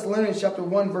 1 Thessalonians chapter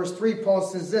 1, verse 3, Paul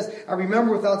says this: I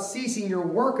remember without ceasing your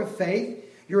work of faith,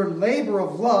 your labor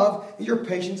of love, and your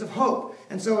patience of hope.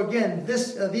 And so again,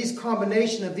 these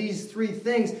combination of these three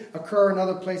things occur in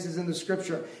other places in the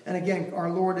Scripture. And again,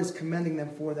 our Lord is commending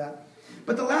them for that.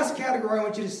 But the last category I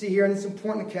want you to see here, and it's an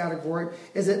important category,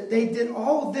 is that they did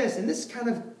all this, and this kind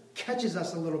of catches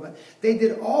us a little bit. They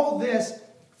did all this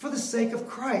for the sake of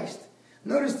Christ.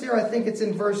 Notice there, I think it's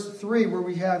in verse 3 where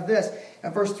we have this.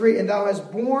 At verse 3, and thou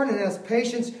hast borne and hast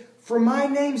patience for my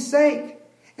name's sake,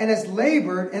 and hast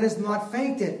labored and hast not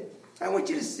fainted. I want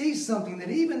you to see something, that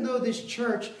even though this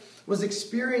church was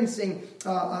experiencing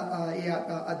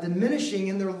a diminishing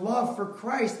in their love for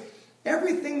Christ,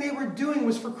 everything they were doing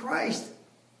was for Christ.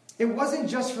 It wasn't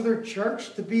just for their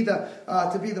church to be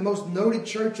the most noted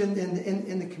church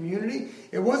in the community.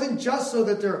 It wasn't just so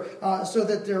that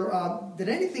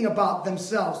anything about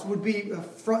themselves would be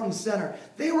front and center.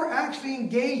 They were actually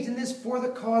engaged in this for the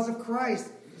cause of Christ.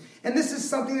 And this is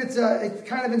something that's it's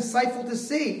kind of insightful to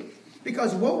see.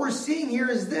 Because what we're seeing here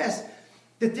is this,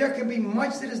 that there can be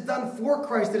much that is done for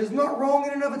Christ that is not wrong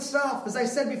in and of itself. As I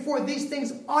said before, these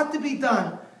things ought to be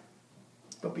done.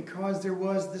 But because there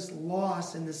was this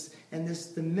loss and this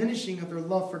diminishing of their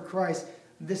love for Christ,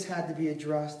 this had to be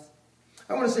addressed.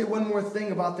 I want to say one more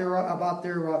thing about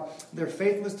their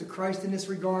faithfulness to Christ in this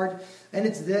regard, and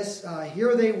it's this: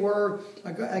 here they were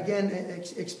again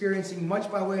experiencing much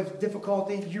by way of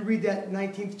difficulty. If you read that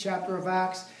 19th chapter of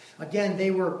Acts, again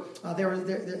there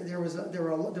was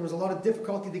a lot of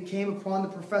difficulty that came upon the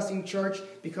professing church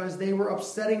because they were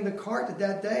upsetting the cart at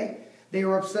that day. They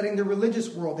were upsetting the religious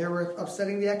world. They were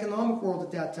upsetting the economic world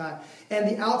at that time. And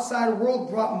the outside world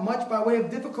brought much by way of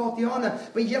difficulty on them.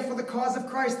 But yet for the cause of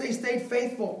Christ, they stayed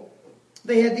faithful.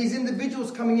 They had these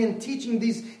individuals coming in teaching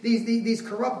these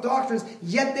corrupt doctrines,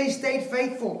 yet they stayed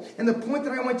faithful. And the point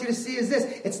that I want you to see is this: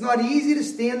 it's not easy to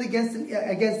stand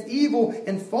against evil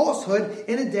and falsehood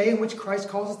in a day in which Christ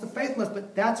calls us to faithfulness.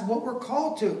 But that's what we're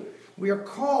called to. We are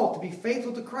called to be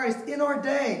faithful to Christ in our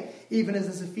day, even as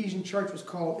this Ephesian church was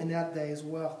called in that day as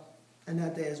well.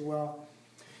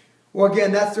 Well,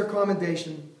 again, that's their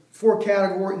commendation.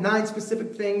 9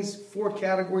 specific things, 4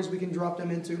 categories we can drop them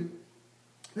into.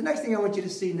 The next thing I want you to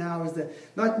see now is that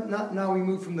not now we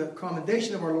move from the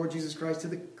commendation of our Lord Jesus Christ to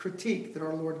the critique that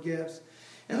our Lord gives.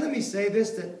 And let me say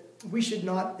this, that we should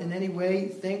not in any way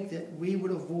think that we would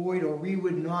avoid or we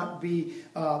would not be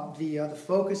the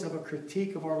focus of a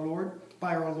critique of our Lord,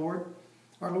 by our Lord.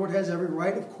 Our Lord has every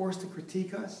right, of course, to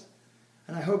critique us.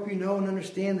 And I hope you know and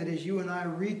understand that as you and I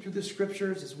read through the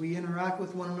Scriptures, as we interact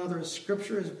with one another, as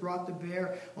Scripture is brought to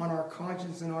bear on our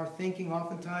conscience and our thinking,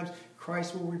 oftentimes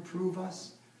Christ will reprove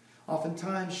us.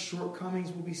 Oftentimes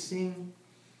shortcomings will be seen.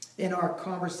 In our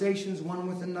conversations one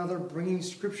with another, bringing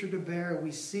Scripture to bear,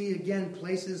 we see again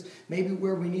places maybe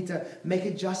where we need to make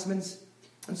adjustments.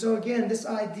 And so again, this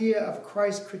idea of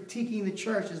Christ critiquing the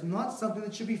church is not something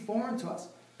that should be foreign to us.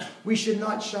 We should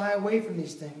not shy away from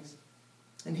these things.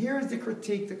 And here is the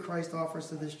critique that Christ offers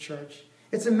to this church.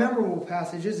 It's a memorable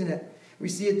passage, isn't it? We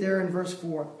see it there in verse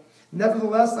 4.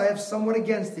 Nevertheless, I have somewhat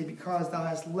against thee, because thou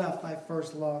hast left thy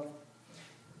first love.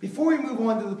 Before we move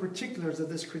on to the particulars of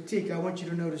this critique, I want you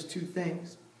to notice 2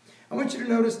 things. I want you to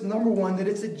notice, number 1, that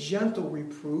it's a gentle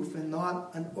reproof and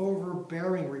not an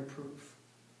overbearing reproof.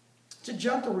 It's a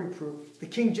gentle reproof. The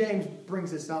King James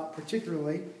brings this out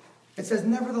particularly. It says,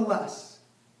 nevertheless.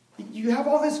 You have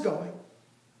all this going,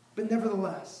 but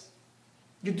nevertheless.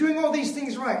 You're doing all these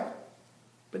things right,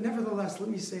 but nevertheless, let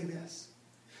me say this.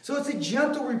 So it's a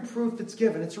gentle reproof that's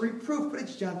given. It's a reproof, but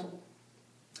it's gentle.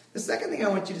 The second thing I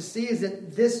want you to see is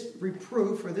that this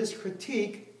reproof or this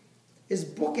critique is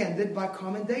bookended by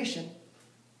commendation.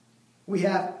 We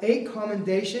have 8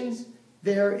 commendations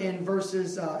there in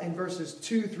verses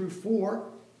 2 through 4.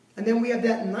 And then we have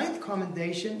that 9th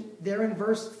commendation there in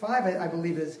verse 5, I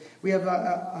believe it is. We have,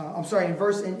 in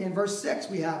verse 6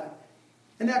 we have it.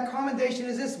 And that commendation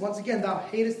is this: once again, thou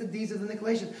hatest the deeds of the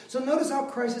Nicolaitans. So notice how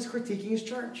Christ is critiquing his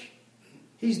church.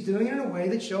 He's doing it in a way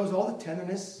that shows all the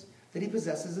tenderness that he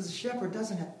possesses as a shepherd,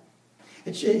 doesn't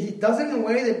it? He does it in a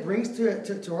way that brings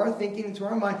to our thinking and to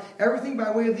our mind everything by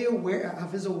way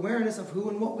of his awareness of who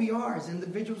and what we are as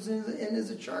individuals and as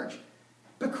a church.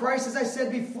 But Christ, as I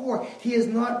said before, he is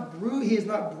not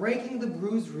breaking the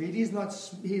bruised reed. He is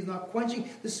not quenching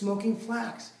the smoking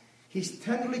flax. He's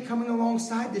tenderly coming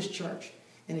alongside this church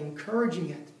and encouraging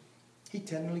it. He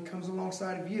tenderly comes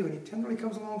alongside of you, and he tenderly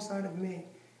comes alongside of me.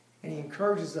 And he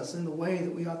encourages us in the way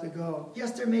that we ought to go.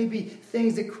 Yes, there may be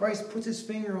things that Christ puts his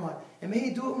finger on. And may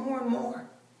he do it more and more.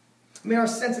 May our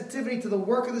sensitivity to the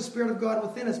work of the Spirit of God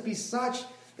within us be such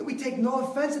that we take no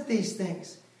offense at these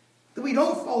things. That we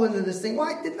don't fall into this thing. Well,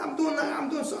 I'm doing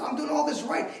all this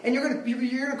right. And you're going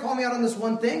to call me out on this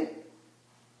one thing?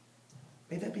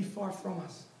 May that be far from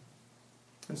us.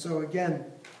 And so again,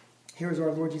 here's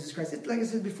our Lord Jesus Christ. Like I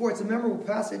said before, it's a memorable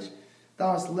passage.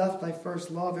 Thou hast left thy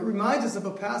first love. It reminds us of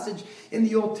a passage in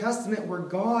the Old Testament where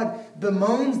God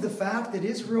bemoans the fact that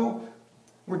Israel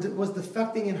was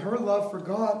defecting in her love for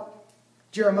God.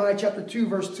 Jeremiah chapter 2,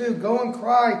 verse 2, go and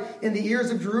cry in the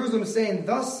ears of Jerusalem, saying,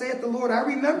 thus saith the Lord, I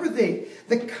remember thee,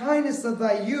 the kindness of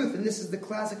thy youth. And this is the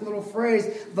classic little phrase,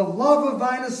 the love of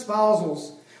thine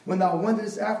espousals, when thou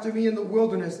wentest after me in the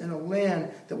wilderness, in a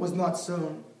land that was not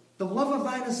sown. The love of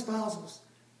thine espousals.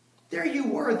 There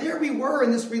we were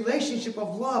in this relationship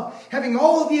of love, having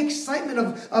all of the excitement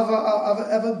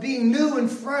of being new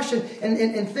and fresh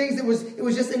and things it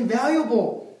was just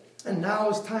invaluable. And now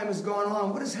as time has gone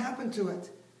on, what has happened to it?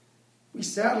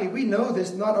 We know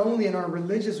this not only in our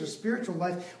religious or spiritual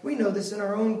life, we know this in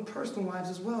our own personal lives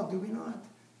as well, do we not?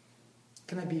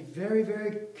 can I be very,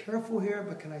 very careful here,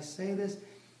 but can I say this?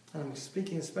 And I'm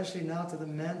speaking especially now to the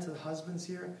men, to the husbands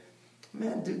here.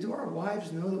 Man, do our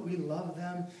wives know that we love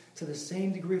them to the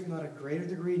same degree, if not a greater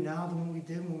degree, now than what we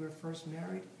did when we were first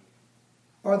married?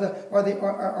 Are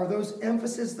those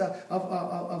emphases of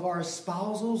our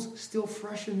espousals still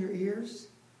fresh in your ears?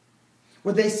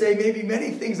 Would they say maybe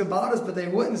many things about us, but they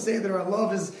wouldn't say that our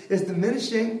love is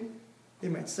diminishing? They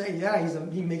might say, yeah,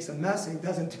 he makes a mess and he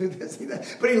doesn't do this,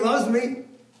 but he loves me.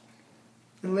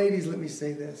 And ladies, let me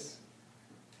say this.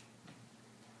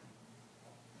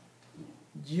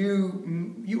 You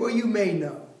may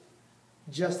know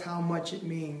just how much it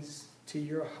means to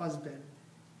your husband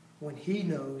when he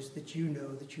knows that you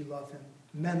know that you love him.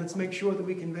 Men, let's make sure that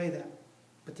we convey that.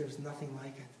 But there's nothing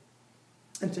like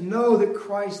it. And to know that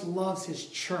Christ loves his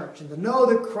church, and to know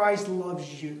that Christ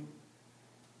loves you,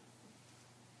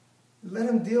 let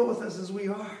him deal with us as we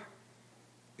are.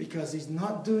 Because he's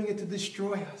not doing it to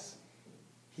destroy us.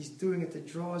 He's doing it to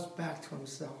draw us back to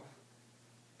himself.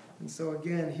 And so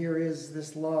again, here is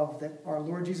this love that our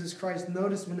Lord Jesus Christ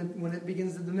noticed when it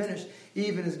begins to diminish,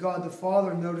 even as God the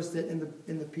Father noticed it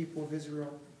in the people of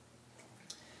Israel.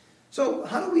 So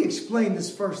how do we explain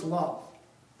this first love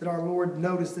that our Lord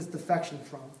noticed this defection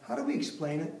from? How do we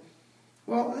explain it?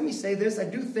 Well, let me say this. I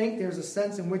do think there's a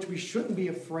sense in which we shouldn't be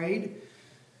afraid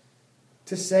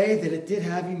to say that it did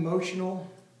have emotional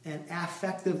and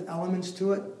affective elements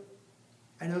to it.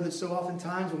 I know that so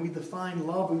oftentimes when we define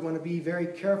love, we want to be very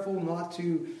careful not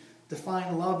to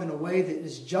define love in a way that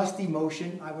is just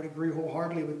emotion. I would agree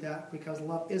wholeheartedly with that, because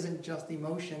love isn't just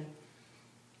emotion.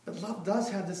 But love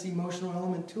does have this emotional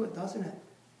element to it, doesn't it?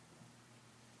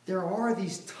 There are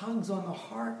these tugs on the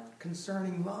heart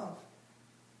concerning love.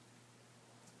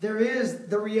 There is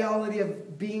the reality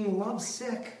of being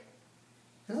lovesick.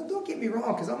 And don't get me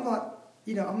wrong, because I'm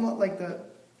not like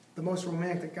the most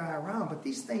romantic guy around, but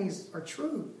these things are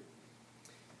true.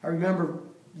 I remember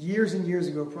years and years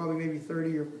ago, probably maybe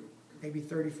 30 or maybe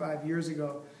 35 years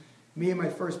ago, me and my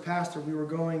first pastor, we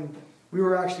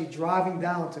were actually driving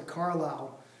down to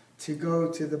Carlisle to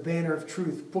go to the Banner of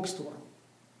Truth bookstore.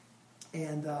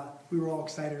 And we were all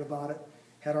excited about it.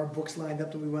 Had our books lined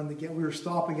up that we wanted to get. We were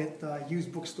stopping at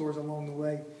used bookstores along the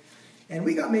way. And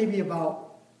we got maybe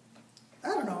about,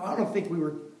 I don't think we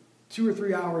were 2 or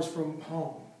 3 hours from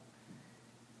home.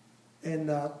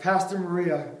 And Pastor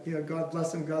Maria, God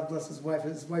bless him, God bless his wife.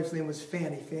 His wife's name was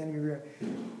Fanny Maria.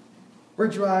 We're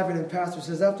driving, and Pastor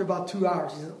says, after about 2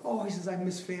 hours, he says, I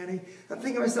miss Fanny. I'm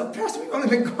thinking to myself, Pastor, we've only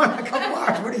been gone a couple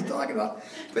hours. What are you talking about?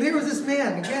 But here was this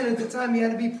man. Again, at the time, he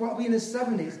had to be probably in his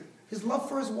 70s. His love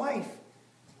for his wife.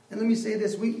 And let me say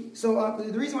this.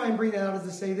 The reason why I'm bringing that out is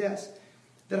to say this.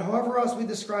 That however else we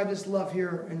describe this love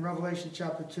here in Revelation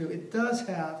chapter 2, it does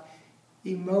have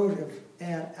emotive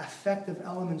and affective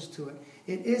elements to it.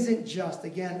 It isn't just,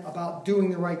 again, about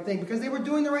doing the right thing, because they were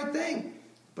doing the right thing.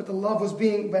 But the love was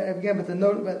being, but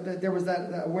there was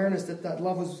that awareness that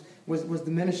love was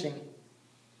diminishing.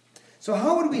 So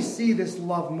how would we see this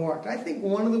love marked? I think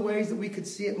one of the ways that we could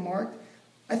see it marked,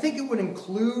 I think it would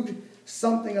include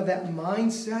something of that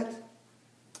mindset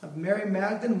of Mary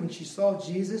Magdalene when she saw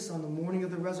Jesus on the morning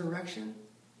of the resurrection.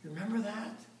 You remember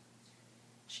that?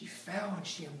 She fell and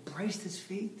she embraced his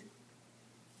feet.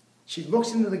 She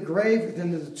looks into the grave,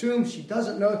 into the tomb. She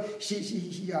doesn't know. She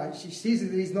sees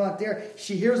that he's not there.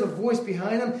 She hears a voice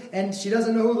behind him, and she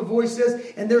doesn't know who the voice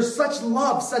is. And there's such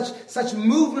love, such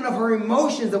movement of her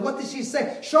emotions. That what did she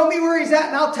say? Show me where he's at,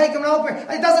 and I'll take him and I'll bring him.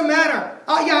 It doesn't matter.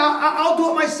 I'll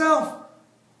do it myself.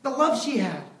 The love she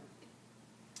had.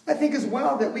 I think as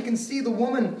well that we can see the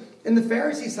woman in the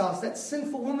Pharisee's house, that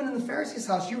sinful woman in the Pharisee's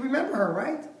house. You remember her,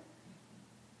 right?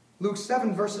 Luke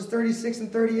 7, verses 36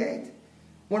 and 38.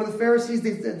 One of the Pharisees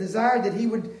desired that he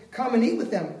would come and eat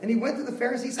with them. And he went to the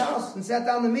Pharisee's house and sat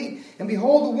down to meat. And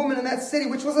behold, a woman in that city,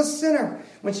 which was a sinner,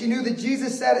 when she knew that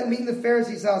Jesus sat at meat in the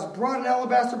Pharisee's house, brought an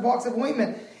alabaster box of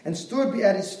ointment and stood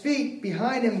at his feet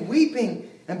behind him, weeping,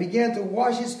 and began to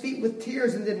wash his feet with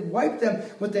tears, and then wiped them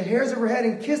with the hairs of her head,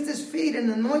 and kissed his feet and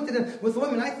anointed them with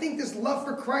ointment. I think this love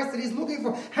for Christ that he's looking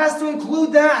for has to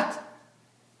include that.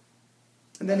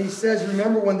 And then he says,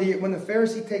 remember when the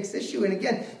Pharisee takes issue, and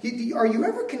again, are you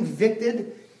ever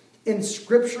convicted in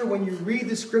Scripture when you read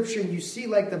the Scripture and you see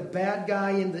like the bad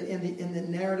guy in the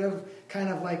narrative, kind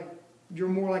of like you're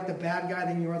more like the bad guy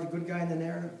than you are the good guy in the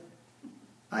narrative?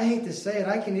 I hate to say it,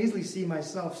 I can easily see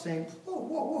myself saying,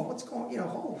 whoa, what's going,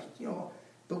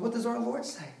 but what does our Lord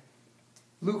say?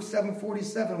 Luke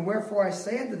 7:47, wherefore I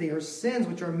say unto thee, her sins,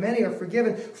 which are many, are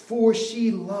forgiven, for she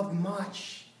loved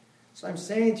much. So I'm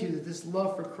saying to you that this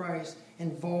love for Christ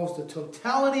involves the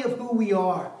totality of who we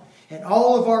are. and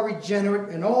all of our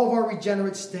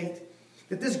regenerate state.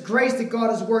 That this grace that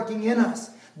God is working in us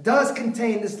does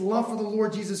contain this love for the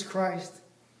Lord Jesus Christ.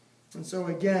 And so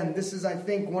again, this is, I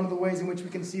think, one of the ways in which we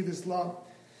can see this love.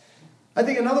 I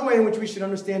think another way in which we should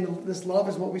understand this love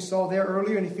is what we saw there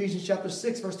earlier in Ephesians chapter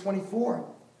 6, verse 24.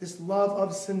 This love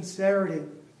of sincerity.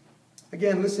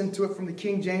 Again, listen to it from the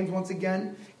King James once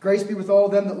again. Grace be with all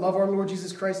of them that love our Lord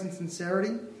Jesus Christ in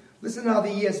sincerity. Listen to how the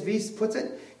ESV puts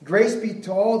it. Grace be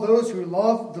to all those who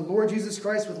love the Lord Jesus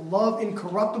Christ with love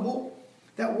incorruptible.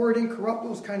 That word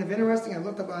incorruptible is kind of interesting. I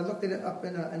looked it up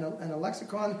in a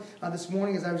lexicon this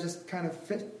morning as I was just kind of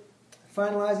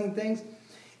finalizing things.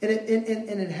 And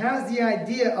it has the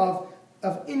idea of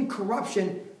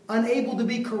incorruption, unable to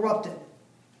be corrupted.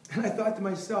 And I thought to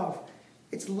myself,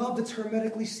 it's love that's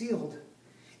hermetically sealed.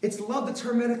 It's love that's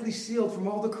hermetically sealed from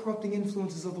all the corrupting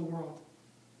influences of the world.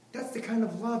 That's the kind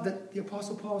of love that the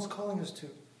Apostle Paul is calling us to.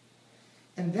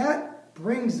 And that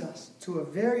brings us to a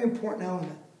very important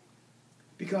element.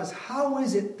 Because how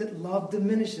is it that love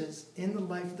diminishes in the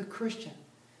life of the Christian?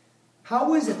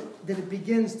 How is it that it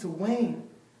begins to wane?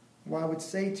 What I would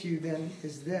say to you then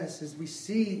is this, as we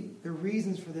see the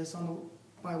reasons for this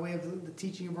by way of the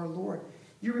teaching of our Lord.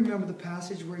 You remember the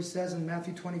passage where he says in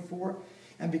Matthew 24,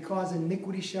 and because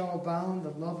iniquity shall abound, the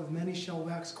love of many shall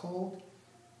wax cold.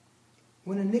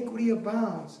 When iniquity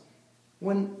abounds,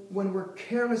 when we're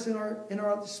careless in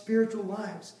our spiritual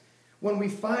lives, when we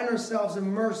find ourselves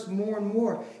immersed more and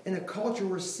more in a culture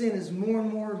where sin is more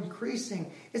and more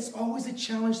increasing, it's always a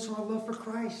challenge to our love for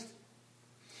Christ.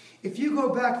 If you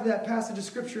go back to that passage of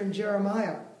Scripture in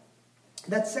Jeremiah,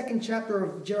 that second chapter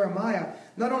of Jeremiah,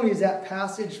 not only is that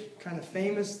passage kind of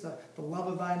famous, the love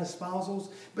of thine espousals,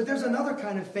 but there's another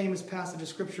kind of famous passage of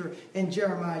Scripture in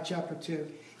Jeremiah chapter 2.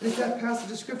 And it's that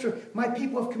passage of Scripture, my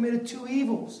people have committed two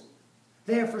evils.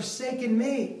 They have forsaken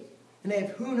me, and they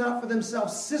have hewn out for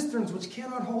themselves cisterns which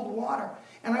cannot hold water.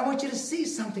 And I want you to see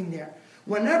something there.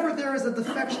 Whenever there is a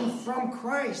defection from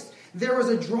Christ, there is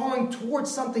a drawing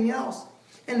towards something else.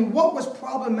 And what was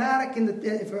problematic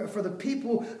for the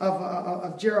people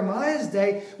of Jeremiah's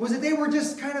day was that they were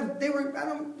just kind of, I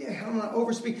don't want to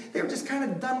overspeak, they were just kind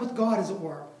of done with God, as it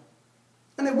were.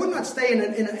 And they would not stay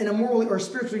in a morally or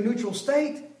spiritually neutral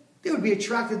state. They would be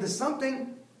attracted to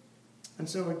something. And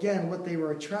so again, what they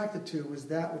were attracted to was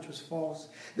that which was false.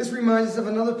 This reminds us of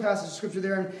another passage of Scripture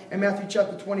there in Matthew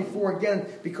chapter 24. Again,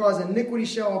 because iniquity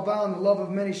shall abound, the love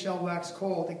of many shall wax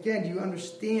cold. Again, do you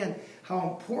understand how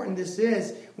important this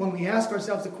is when we ask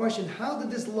ourselves the question, how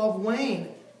did this love wane?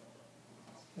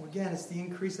 Well, again, it's the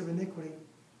increase of iniquity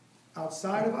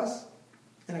outside of us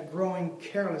and a growing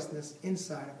carelessness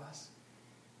inside of us.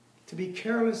 To be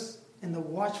careless in the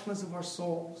watchfulness of our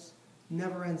souls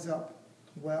never ends up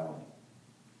well.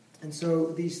 And so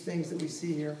these things that we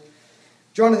see here.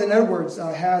 Jonathan Edwards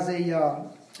has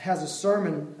a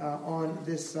sermon on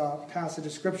this passage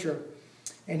of Scripture.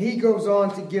 And he goes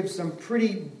on to give some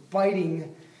pretty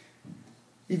biting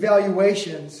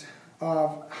evaluations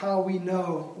of how we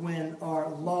know when our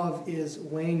love is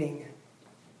waning.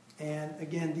 And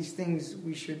again, these things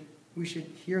we should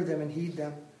hear them and heed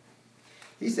them.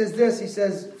 He says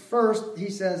this, first,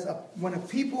 when a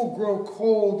people grow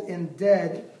cold and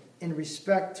dead in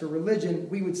respect to religion,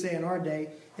 we would say in our day,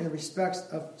 in the respects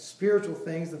of spiritual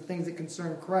things, the things that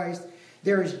concern Christ,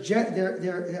 there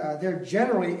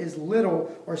generally is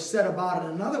little or said about it.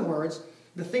 In other words,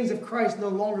 the things of Christ no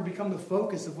longer become the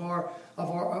focus of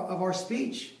our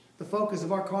speech, the focus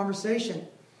of our conversation.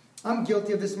 I'm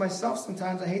guilty of this myself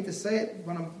sometimes. I hate to say it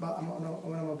when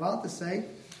I'm about to say.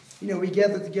 We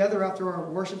gather together after our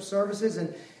worship services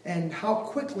and how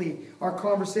quickly our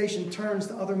conversation turns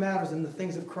to other matters than the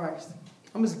things of Christ.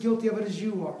 I'm as guilty of it as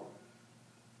you are.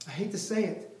 I hate to say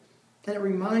it. And it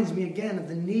reminds me again of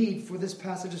the need for this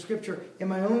passage of Scripture in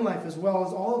my own life as well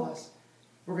as all of us.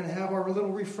 We're going to have our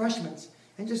little refreshments.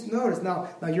 And just notice, now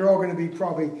you're all going to be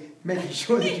probably making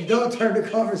sure that you don't turn the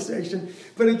conversation.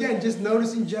 But again, just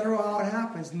notice in general how it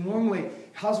happens. Normally,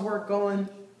 how's work going?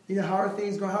 How are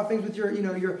things going? How are things with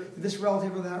your this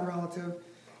relative or that relative?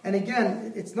 And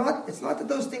again, it's not that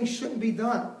those things shouldn't be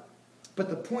done. But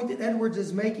the point that Edwards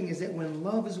is making is that when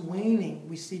love is waning,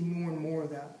 we see more and more of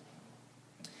that.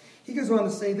 He goes on to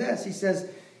say this. He says,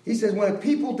 when a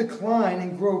people decline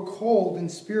and grow cold in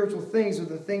spiritual things or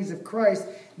the things of Christ,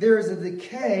 there is a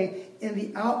decay in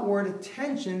the outward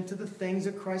attention to the things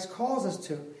that Christ calls us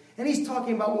to. And he's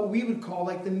talking about what we would call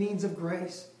like the means of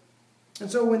grace. And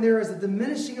so when there is a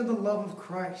diminishing of the love of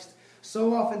Christ,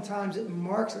 so oftentimes it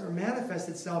marks or manifests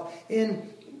itself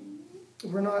in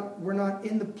we're not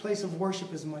in the place of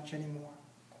worship as much anymore.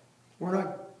 We're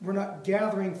not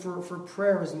gathering for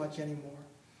prayer as much anymore.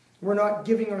 We're not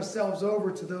giving ourselves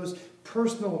over to those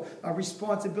personal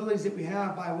responsibilities that we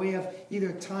have by way of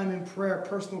either time in prayer,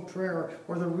 personal prayer,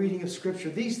 or the reading of Scripture.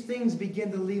 These things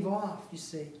begin to leave off, you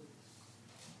see.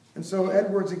 And so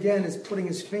Edwards, again, is putting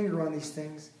his finger on these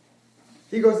things.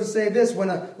 He goes to say this, when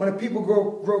a people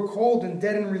grow cold and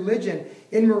dead in religion,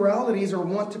 immoralities are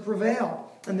wont to prevail.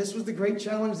 And this was the great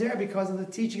challenge there because of the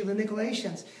teaching of the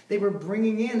Nicolaitans. They were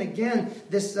bringing in, again,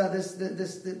 this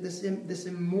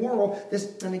immoral,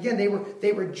 and again,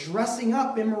 they were dressing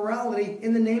up immorality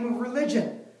in the name of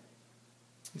religion.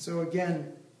 And so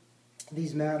again,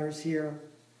 these matters here.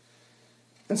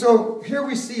 And so here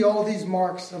we see all these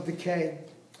marks of decay.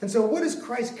 And so what is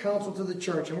Christ's counsel to the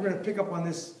church? And we're going to pick up on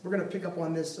this. We're going to pick up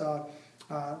on this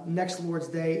next Lord's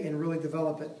Day and really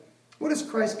develop it. What is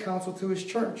Christ's counsel to his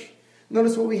church?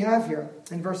 Notice what we have here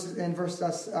in verse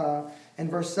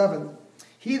 7.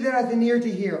 He that hath an ear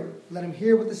to hear, let him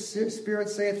hear what the Spirit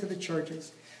saith to the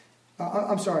churches.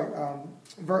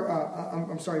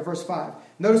 Verse 5.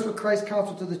 Notice what Christ's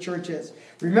counsel to the church is.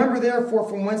 Remember therefore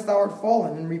from whence thou art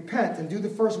fallen, and repent, and do the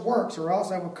first works, or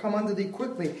else I will come unto thee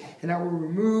quickly, and I will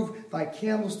remove thy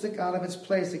candlestick out of its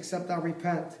place, except thou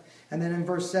repent. And then in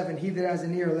verse 7, he that has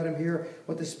an ear, let him hear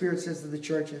what the Spirit says to the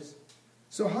churches.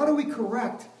 So how do we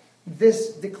correct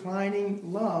this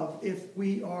declining love if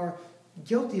we are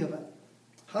guilty of it?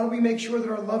 How do we make sure that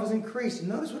our love is increased? And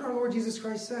notice what our Lord Jesus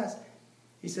Christ says.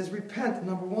 He says, repent,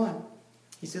 number 1.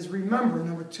 He says, remember,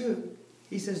 number 2.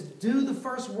 He says, do the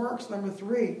first works, number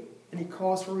 3. And he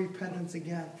calls for repentance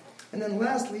again. And then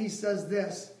lastly, he says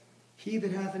this, he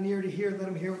that hath an ear to hear, let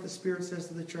him hear what the Spirit says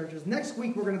to the churches. Next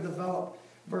week, we're going to develop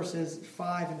verses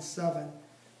 5 and 7.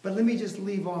 But let me just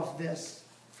leave off this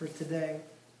for today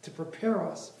to prepare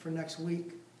us for next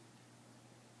week.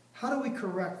 How do we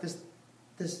correct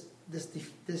this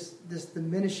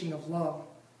diminishing of love?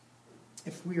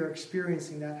 If we are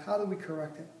experiencing that, how do we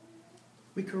correct it?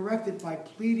 We correct it by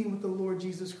pleading with the Lord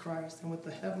Jesus Christ and with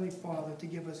the Heavenly Father to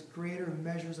give us greater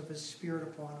measures of His Spirit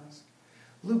upon us.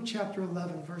 Luke chapter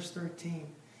 11, verse 13.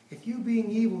 If you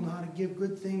being evil know how to give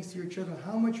good things to your children,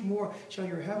 how much more shall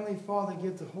your Heavenly Father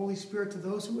give the Holy Spirit to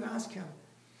those who ask Him?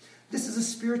 This is a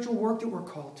spiritual work that we're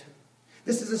called to.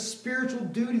 This is a spiritual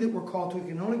duty that we're called to. It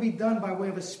can only be done by way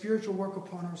of a spiritual work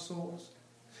upon our souls.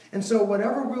 And so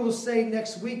whatever we will say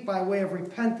next week by way of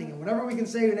repenting, and whatever we can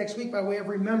say next week by way of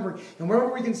remembering, and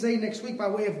whatever we can say next week by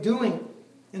way of doing,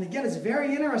 and again, it's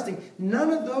very interesting,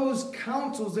 none of those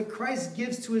counsels that Christ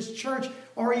gives to His church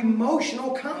are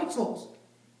emotional counsels.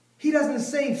 He doesn't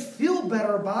say feel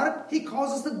better about it. He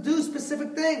calls us to do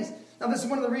specific things. Now, this is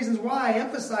one of the reasons why I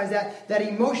emphasize that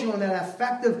emotional and that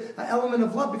affective element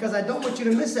of love, because I don't want you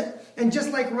to miss it. And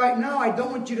just like right now, I don't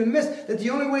want you to miss that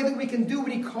the only way that we can do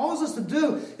what He calls us to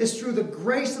do is through the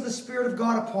grace of the Spirit of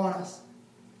God upon us.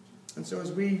 And so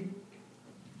as we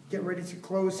get ready to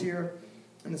close here,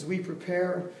 and as we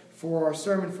prepare for our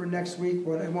sermon for next week,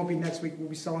 well, it won't be next week, we'll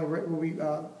be celebrating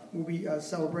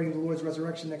the Lord's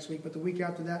resurrection next week. But the week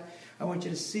after that, I want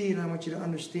you to see and I want you to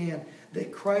understand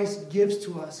that Christ gives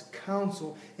to us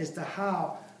counsel as to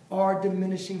how our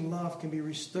diminishing love can be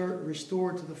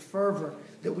restored to the fervor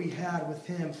that we had with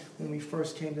Him when we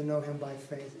first came to know Him by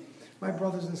faith. My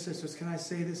brothers and sisters, can I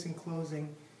say this in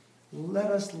closing? Let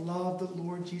us love the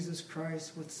Lord Jesus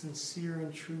Christ with sincere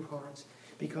and true hearts,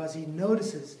 because He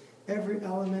notices every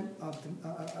element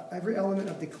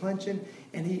of declension,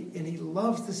 and he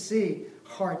loves to see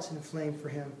hearts inflamed for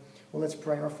Him. Well, let's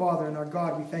pray. Our Father and our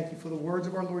God, we thank You for the words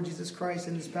of our Lord Jesus Christ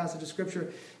in this passage of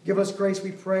Scripture. Give us grace,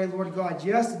 we pray, Lord God,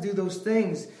 yes, to do those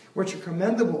things which are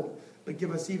commendable, but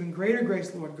give us even greater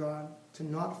grace, Lord God, to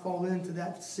not fall into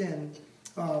that sin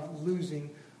of losing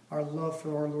our love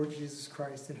for our Lord Jesus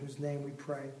Christ, in whose name we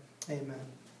pray. Amen.